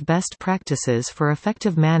establish best practices for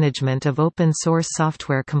effective management of open-source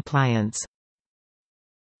software compliance.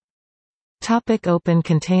 Open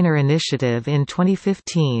Container Initiative. In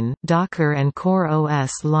 2015, Docker and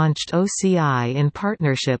CoreOS launched OCI in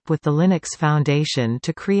partnership with the Linux Foundation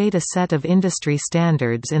to create a set of industry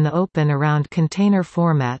standards in the open around container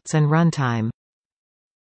formats and runtime.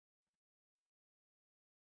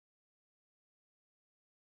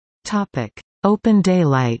 Open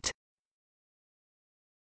Daylight.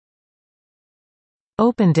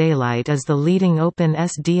 Open Daylight is the leading open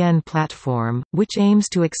SDN platform, which aims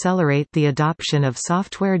to accelerate the adoption of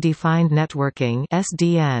software-defined networking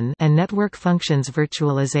 (SDN) and network functions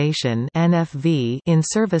virtualization (NFV) in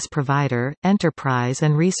service provider, enterprise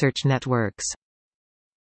and research networks.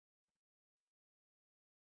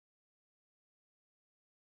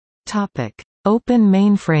 Open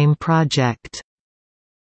Mainframe Project.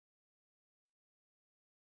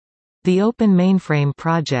 The Open Mainframe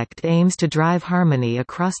project aims to drive harmony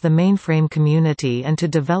across the mainframe community and to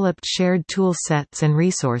develop shared tool sets and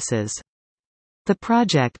resources. The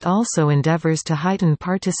project also endeavors to heighten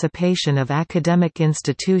participation of academic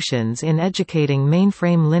institutions in educating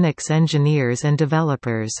mainframe Linux engineers and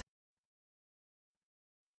developers.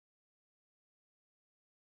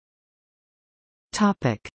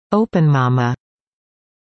 OpenMama.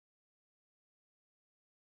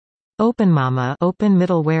 OpenMama Open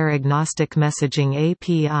Middleware Agnostic Messaging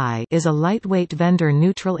API is a lightweight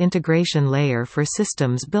vendor-neutral integration layer for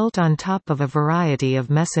systems built on top of a variety of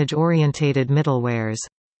message-orientated middlewares.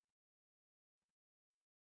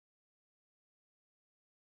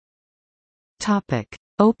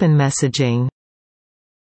 Open Messaging.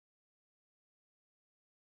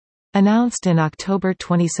 Announced in October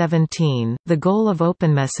 2017, the goal of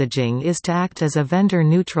Open Messaging is to act as a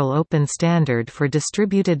vendor-neutral open standard for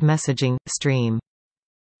distributed messaging stream.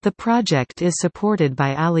 The project is supported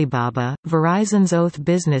by Alibaba, Verizon's Oath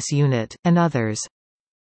business unit, and others.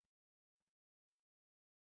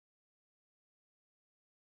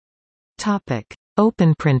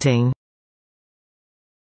 OpenPrinting.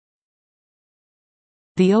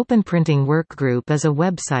 The OpenPrinting Workgroup is a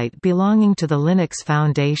website belonging to the Linux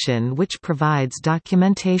Foundation which provides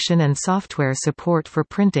documentation and software support for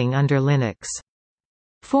printing under Linux.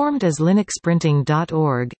 Formed as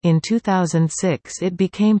linuxprinting.org, in 2006 it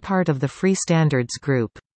became part of the Free Standards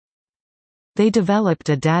Group. They developed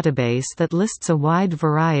a database that lists a wide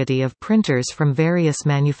variety of printers from various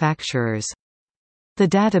manufacturers. The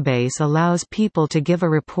database allows people to give a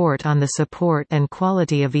report on the support and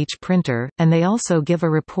quality of each printer, and they also give a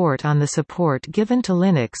report on the support given to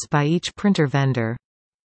Linux by each printer vendor.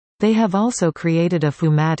 They have also created a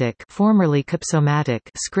Fumatic, formerly Cupsomatic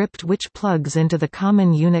script which plugs into the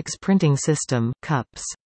common Unix printing system, CUPS.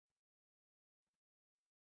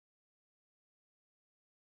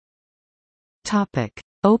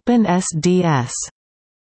 OpenSDS.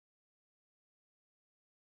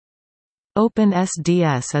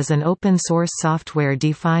 OpenSDS is an open-source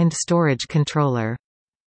software-defined storage controller.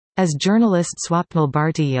 As journalist Swapnil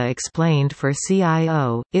Bhartiya explained for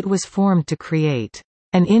CIO, it was formed to create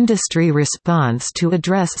an industry response to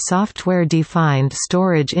address software-defined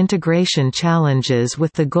storage integration challenges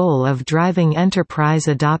with the goal of driving enterprise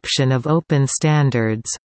adoption of open standards.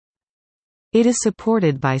 It is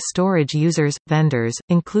supported by storage users, vendors,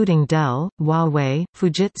 including Dell, Huawei,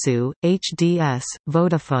 Fujitsu, HDS,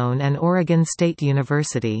 Vodafone and Oregon State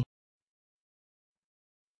University.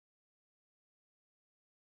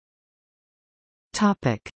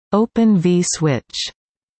 Open vSwitch.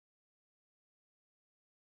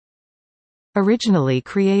 Originally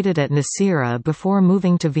created at Nicira before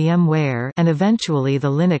moving to VMware and eventually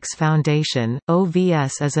the Linux Foundation,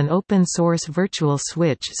 OVS is an open-source virtual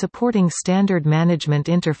switch supporting standard management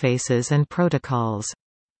interfaces and protocols.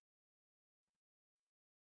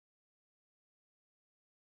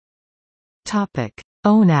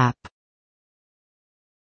 ONAP.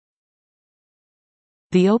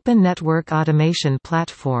 The Open Network Automation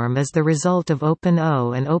Platform is the result of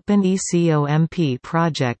OpenO and OpenECOMP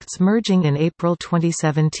projects merging in April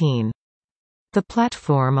 2017. The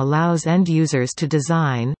platform allows end users to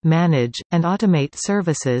design, manage, and automate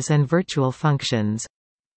services and virtual functions.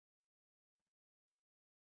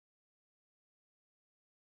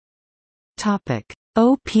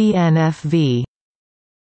 OPNFV.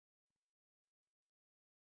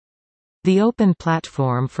 The Open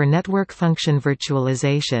Platform for Network Function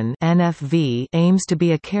Virtualization (NFV) aims to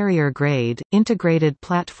be a carrier-grade, integrated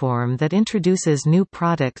platform that introduces new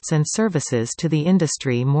products and services to the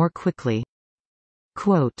industry more quickly.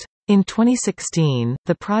 Quote, "In 2016,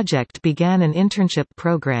 the project began an internship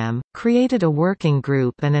program, created a working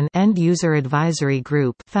group and an end-user advisory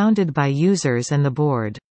group founded by users and the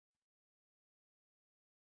board."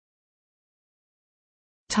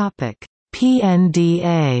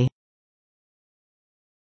 PNDA.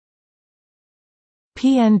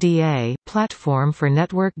 PNDA, Platform for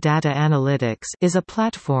Network Data Analytics, is a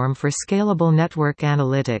platform for scalable network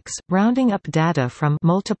analytics, rounding up data from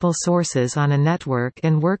multiple sources on a network,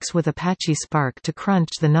 and works with Apache Spark to crunch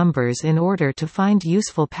the numbers in order to find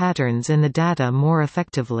useful patterns in the data more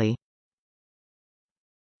effectively.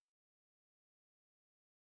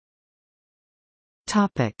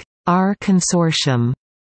 R Consortium.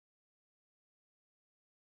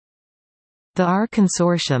 The R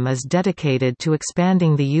Consortium is dedicated to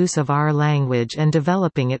expanding the use of R language and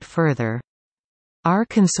developing it further. R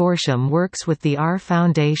Consortium works with the R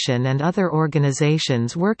Foundation and other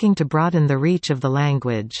organizations working to broaden the reach of the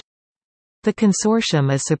language. The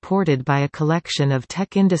consortium is supported by a collection of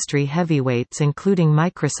tech industry heavyweights including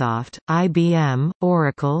Microsoft, IBM,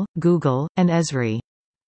 Oracle, Google, and Esri.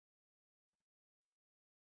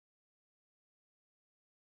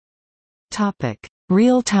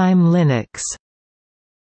 Real-time Linux.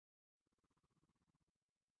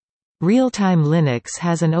 Real-time Linux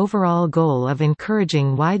has an overall goal of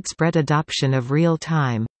encouraging widespread adoption of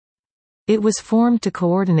real-time. It was formed to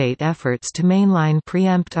coordinate efforts to mainline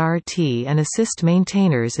preempt RT and assist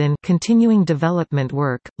maintainers in continuing development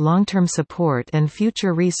work, long-term support and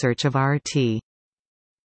future research of RT.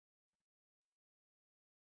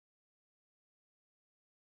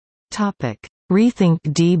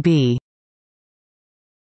 RethinkDB.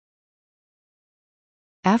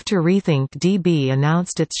 After RethinkDB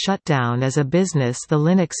announced its shutdown as a business, the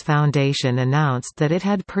Linux Foundation announced that it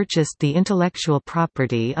had purchased the intellectual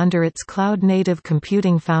property under its Cloud Native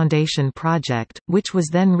Computing Foundation project, which was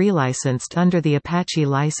then relicensed under the Apache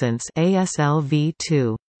license ASL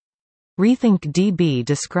v2. RethinkDB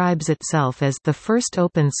describes itself as the first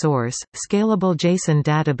open-source, scalable JSON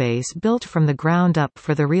database built from the ground up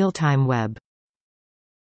for the real-time web.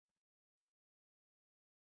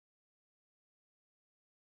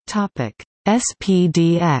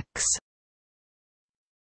 SPDX.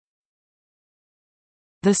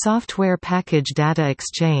 The Software Package Data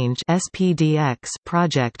Exchange (SPDX)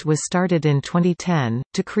 project was started in 2010,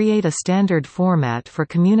 to create a standard format for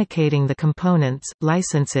communicating the components,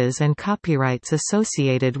 licenses and copyrights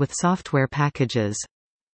associated with software packages.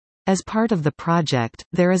 As part of the project,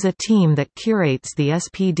 there is a team that curates the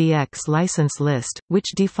SPDX license list, which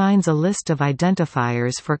defines a list of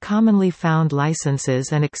identifiers for commonly found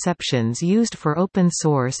licenses and exceptions used for open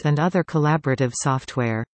source and other collaborative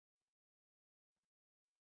software.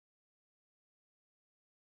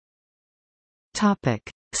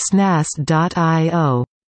 SNAS.io.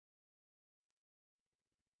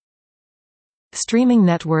 Streaming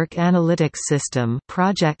Network Analytics System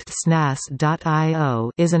project SNAS.io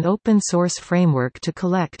is an open-source framework to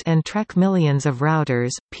collect and track millions of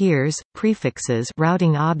routers, peers, prefixes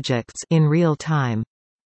routing objects in real time.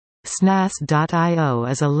 SNAS.io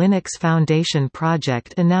is a Linux Foundation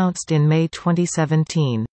project announced in May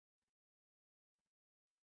 2017.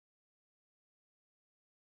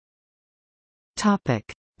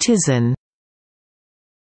 Tizen.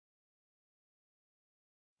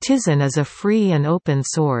 Tizen is a free and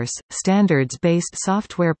open-source, standards-based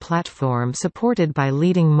software platform supported by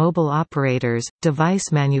leading mobile operators,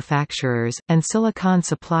 device manufacturers, and silicon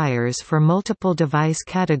suppliers for multiple device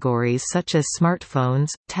categories such as smartphones,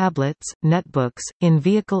 tablets, netbooks,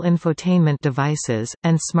 in-vehicle infotainment devices,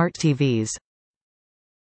 and smart TVs.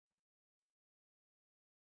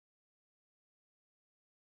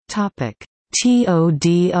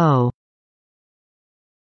 TODO.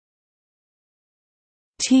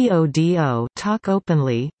 TODO Talk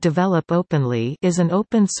Openly, Develop Openly is an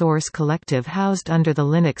open-source collective housed under the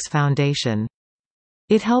Linux Foundation.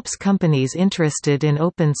 It helps companies interested in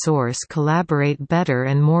open source collaborate better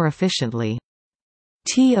and more efficiently.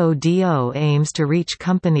 TODO aims to reach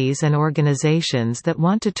companies and organizations that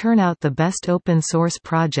want to turn out the best open source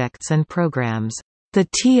projects and programs. The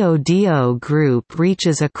TODO group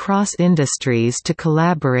reaches across industries to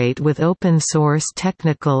collaborate with open-source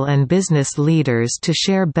technical and business leaders to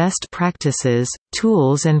share best practices,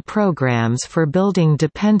 tools and programs for building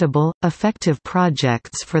dependable, effective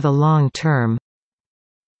projects for the long term,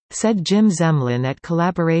 said Jim Zemlin at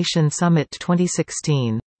Collaboration Summit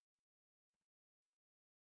 2016.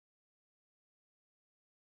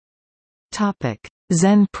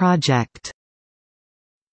 Zen project.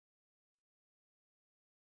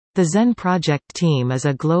 The Zen project team is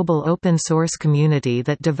a global open-source community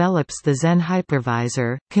that develops the Zen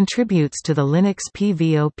hypervisor, contributes to the Linux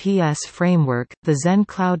PVOPS framework, the Zen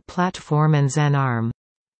Cloud platform and Zen ARM.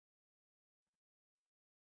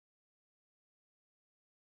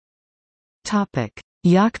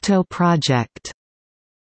 Yocto project.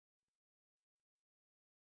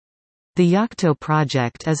 The Yocto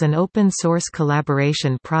project is an open-source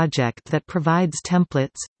collaboration project that provides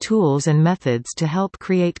templates, tools and methods to help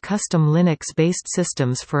create custom Linux-based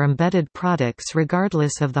systems for embedded products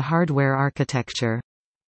regardless of the hardware architecture.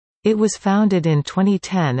 It was founded in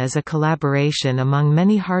 2010 as a collaboration among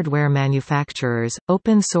many hardware manufacturers,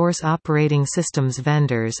 open-source operating systems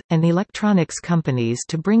vendors, and electronics companies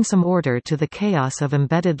to bring some order to the chaos of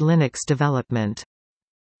embedded Linux development.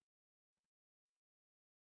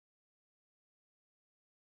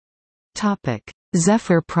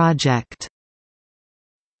 Zephyr project.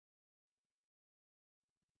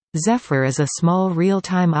 Zephyr is a small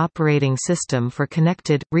real-time operating system for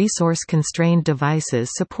connected, resource-constrained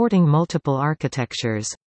devices supporting multiple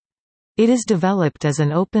architectures. It is developed as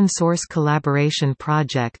an open-source collaboration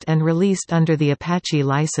project and released under the Apache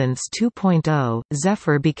License 2.0.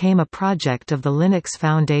 Zephyr became a project of the Linux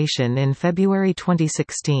Foundation in February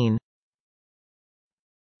 2016.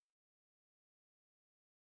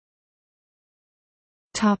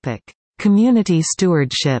 Community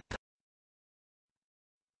stewardship.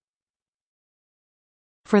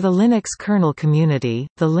 For the Linux kernel community,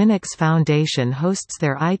 the Linux Foundation hosts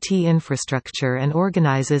their IT infrastructure and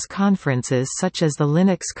organizes conferences such as the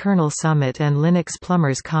Linux Kernel Summit and Linux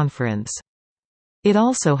Plumbers Conference. It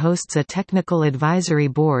also hosts a technical advisory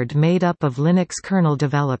board made up of Linux kernel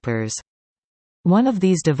developers. One of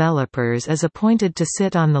these developers is appointed to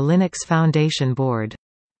sit on the Linux Foundation board.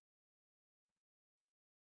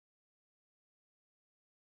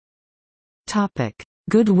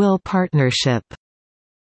 Goodwill partnership.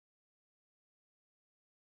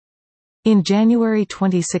 In January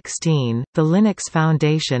 2016, the Linux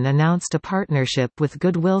Foundation announced a partnership with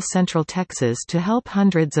Goodwill Central Texas to help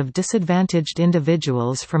hundreds of disadvantaged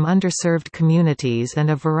individuals from underserved communities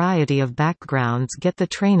and a variety of backgrounds get the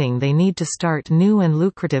training they need to start new and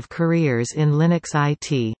lucrative careers in Linux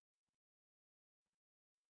IT.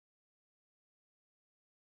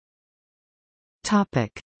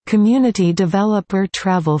 Community Developer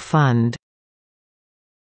Travel Fund.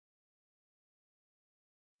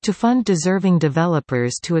 To fund deserving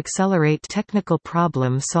developers to accelerate technical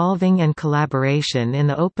problem-solving and collaboration in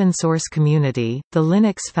the open-source community, the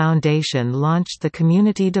Linux Foundation launched the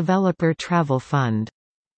Community Developer Travel Fund.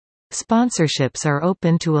 Sponsorships are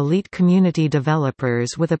open to elite community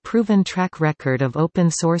developers with a proven track record of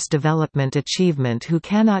open-source development achievement who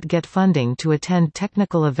cannot get funding to attend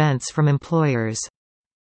technical events from employers.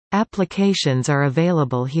 Applications are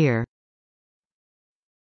available here.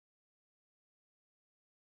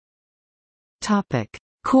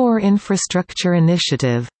 Core Infrastructure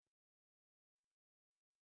Initiative.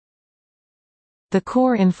 The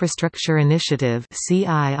Core Infrastructure Initiative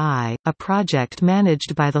 (CII), a project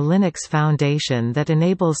managed by the Linux Foundation that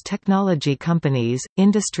enables technology companies,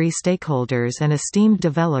 industry stakeholders and esteemed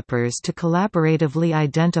developers to collaboratively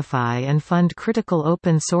identify and fund critical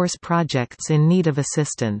open-source projects in need of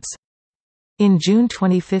assistance. In June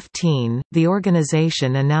 2015, the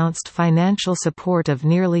organization announced financial support of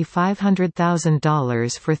nearly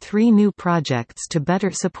 $500,000 for 3 new projects to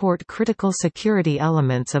better support critical security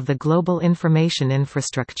elements of the global information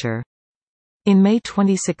infrastructure. In May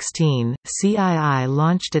 2016, CII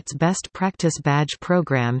launched its Best Practice Badge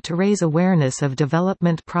program to raise awareness of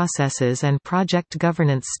development processes and project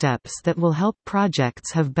governance steps that will help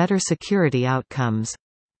projects have better security outcomes.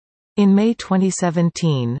 In May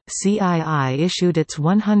 2017, CII issued its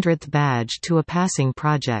 100th badge to a passing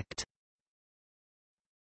project.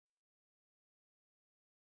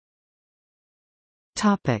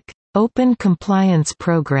 Open Compliance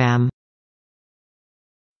Program.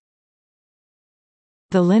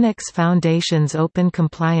 The Linux Foundation's Open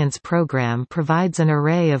Compliance Program provides an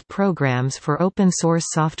array of programs for open-source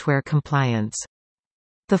software compliance.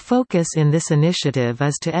 The focus in this initiative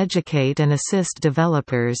is to educate and assist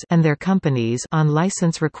developers and their companies on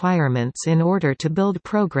license requirements in order to build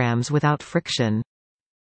programs without friction.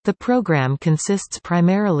 The program consists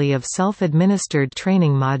primarily of self-administered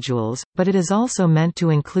training modules, but it is also meant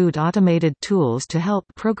to include automated tools to help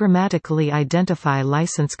programmatically identify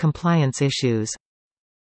license compliance issues.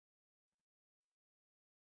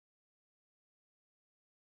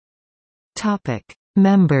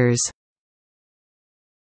 Members.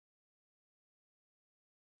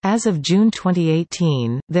 As of June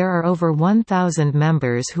 2018, there are over 1,000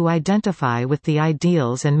 members who identify with the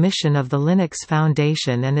ideals and mission of the Linux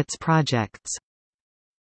Foundation and its projects.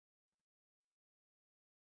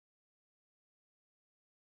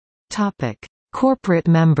 Corporate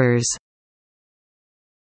members.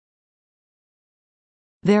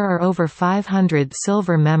 There are over 500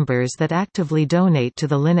 silver members that actively donate to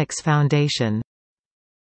the Linux Foundation.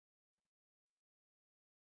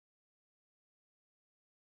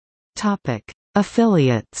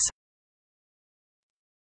 Affiliates.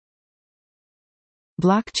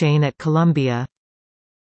 Blockchain at Columbia,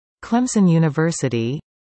 Clemson University,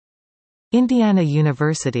 Indiana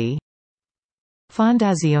University,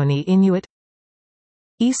 Fondazione Inuit,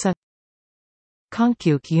 ESA,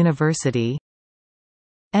 Konkuk University,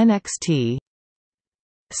 NXT,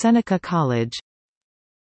 Seneca College,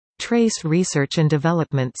 Trace Research and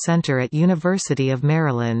Development Center at University of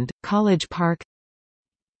Maryland, College Park,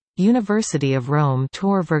 University of Rome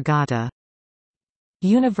Tor Vergata,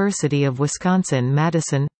 University of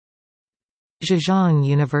Wisconsin-Madison, Zhejiang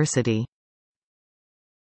University.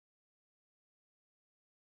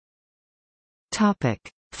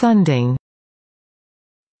 Funding.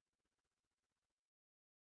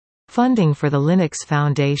 Funding for the Linux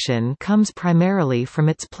Foundation comes primarily from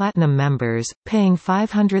its Platinum members, paying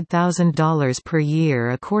 $500,000 per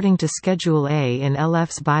year according to Schedule A in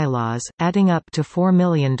LF's bylaws, adding up to $4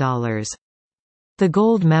 million. The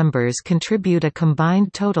Gold members contribute a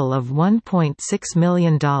combined total of $1.6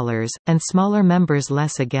 million, and smaller members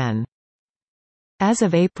less again. As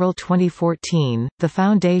of April 2014, the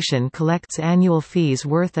Foundation collects annual fees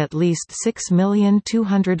worth at least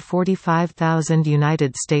 $6,245,000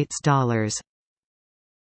 United States dollars.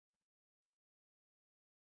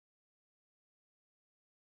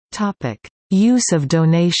 Topic: Use of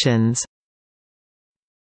donations.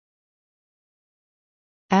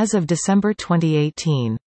 As of December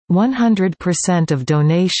 2018, 100% of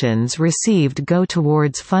donations received go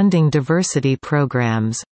towards funding diversity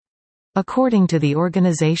programs, according to the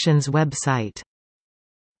organization's website.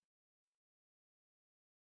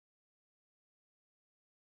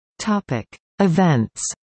 Events.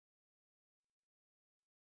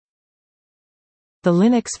 The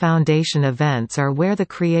Linux Foundation events are where the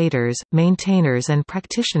creators, maintainers and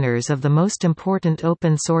practitioners of the most important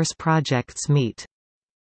open-source projects meet.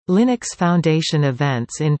 Linux Foundation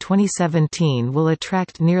events in 2017 will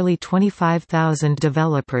attract nearly 25,000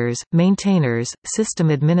 developers, maintainers,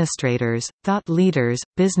 system administrators, thought leaders,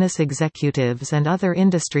 business executives and other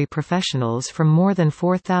industry professionals from more than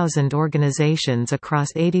 4,000 organizations across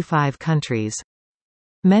 85 countries.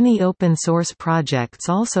 Many open-source projects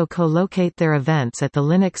also co-locate their events at the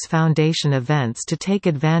Linux Foundation events to take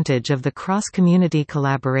advantage of the cross-community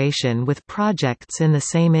collaboration with projects in the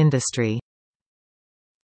same industry.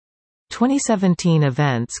 2017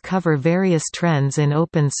 events cover various trends in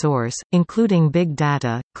open source, including big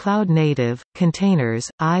data, cloud native,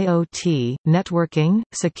 containers, IoT, networking,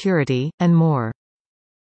 security, and more.